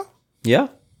 yeah? Yeah.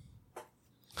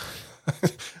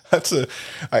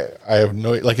 I have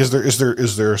no, like,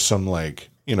 is there some, like,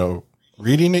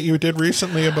 reading that you did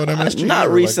recently about MSG? Not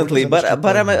recently, but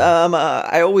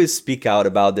I always speak out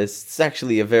about this. It's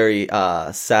actually a very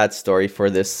sad story for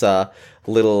this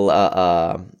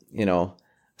little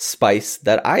spice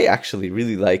that I actually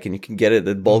really like, and you can get it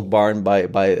at Bulk Barn by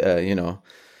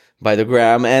the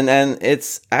gram, and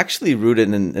it's actually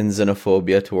rooted in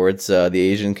xenophobia towards the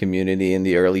Asian community in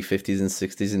the early 50s and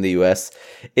 60s in the US.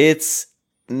 It's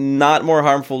not more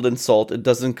harmful than salt. It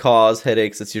doesn't cause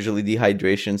headaches. It's usually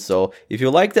dehydration. So if you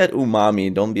like that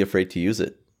umami, don't be afraid to use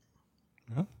it.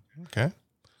 Oh, okay.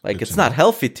 Like, good, it's not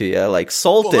healthy to you, like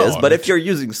salt is, but if you're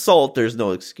using salt, there's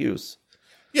no excuse.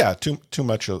 Yeah, too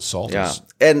much of salt is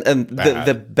and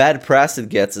the bad press it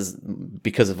gets is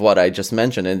because of what I just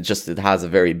mentioned, and it has a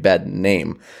very bad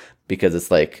name because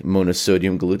it's like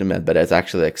monosodium glutamate, but it's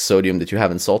actually like sodium that you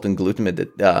have in salt and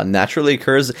glutamate that naturally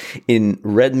occurs in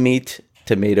red meat,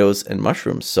 tomatoes, and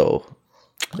mushrooms. So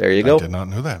there you go. I did not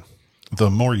know that. The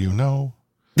more you know.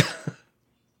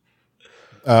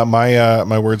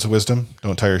 My words of wisdom: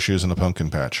 don't tie your shoes in a pumpkin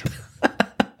patch.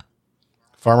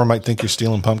 Farmer might think you're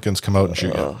stealing pumpkins. Come out and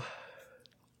shoot you.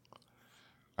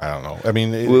 I don't know. I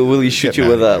mean, will he shoot you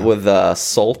with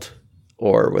salt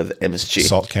or with MSG?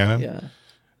 Salt cannon? Yeah.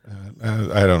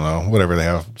 I don't know. Whatever they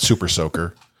have. Super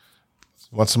soaker.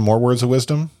 Want some more words of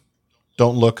wisdom?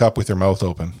 Don't look up with your mouth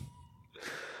open.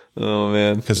 Oh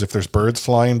man! Because if there's birds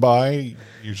flying by,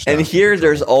 you just and here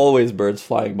there's always birds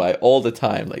flying by all the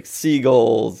time, like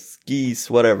seagulls,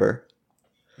 geese, whatever.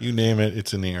 You name it,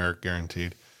 it's in the air,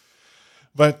 guaranteed.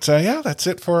 But that's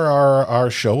it for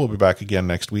our show. We'll be back again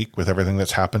next week with everything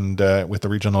that's happened with the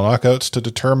regional knockouts to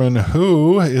determine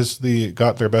who is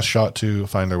got their best shot to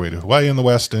find their way to Hawaii in the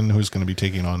West and who's going to be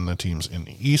taking on the teams in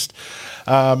the East.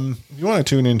 If you want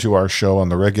to tune into our show on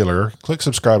the regular, click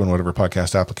subscribe on whatever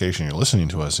podcast application you're listening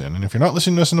to us in. And if you're not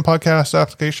listening to us in a podcast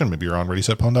application, maybe you're on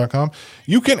ReadySetPwn.com,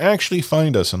 you can actually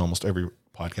find us in almost every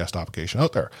podcast application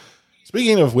out there.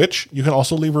 Speaking of which, you can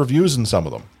also leave reviews in some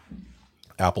of them.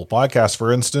 Apple Podcasts,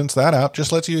 for instance, that app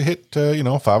just lets you hit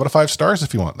 5 out of 5 stars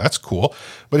if you want. That's cool.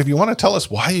 But if you want to tell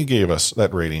us why you gave us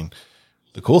that rating,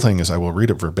 the cool thing is I will read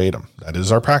it verbatim. That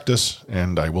is our practice,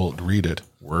 and I will read it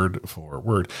word for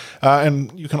word.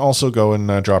 And you can also go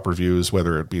and drop reviews,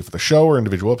 whether it be for the show or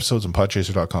individual episodes on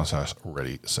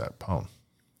podchaser.com/readysetpwn.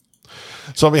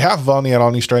 So on behalf of Omni at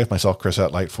Omni Strife, myself, Chris at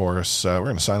Lightforce, we're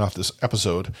going to sign off this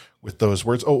episode with those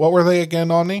words. Oh, what were they again,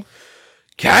 Omni?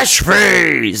 Cash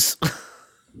freeze!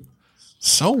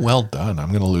 So well done. I'm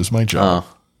going to lose my job.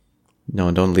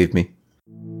 No, don't leave me.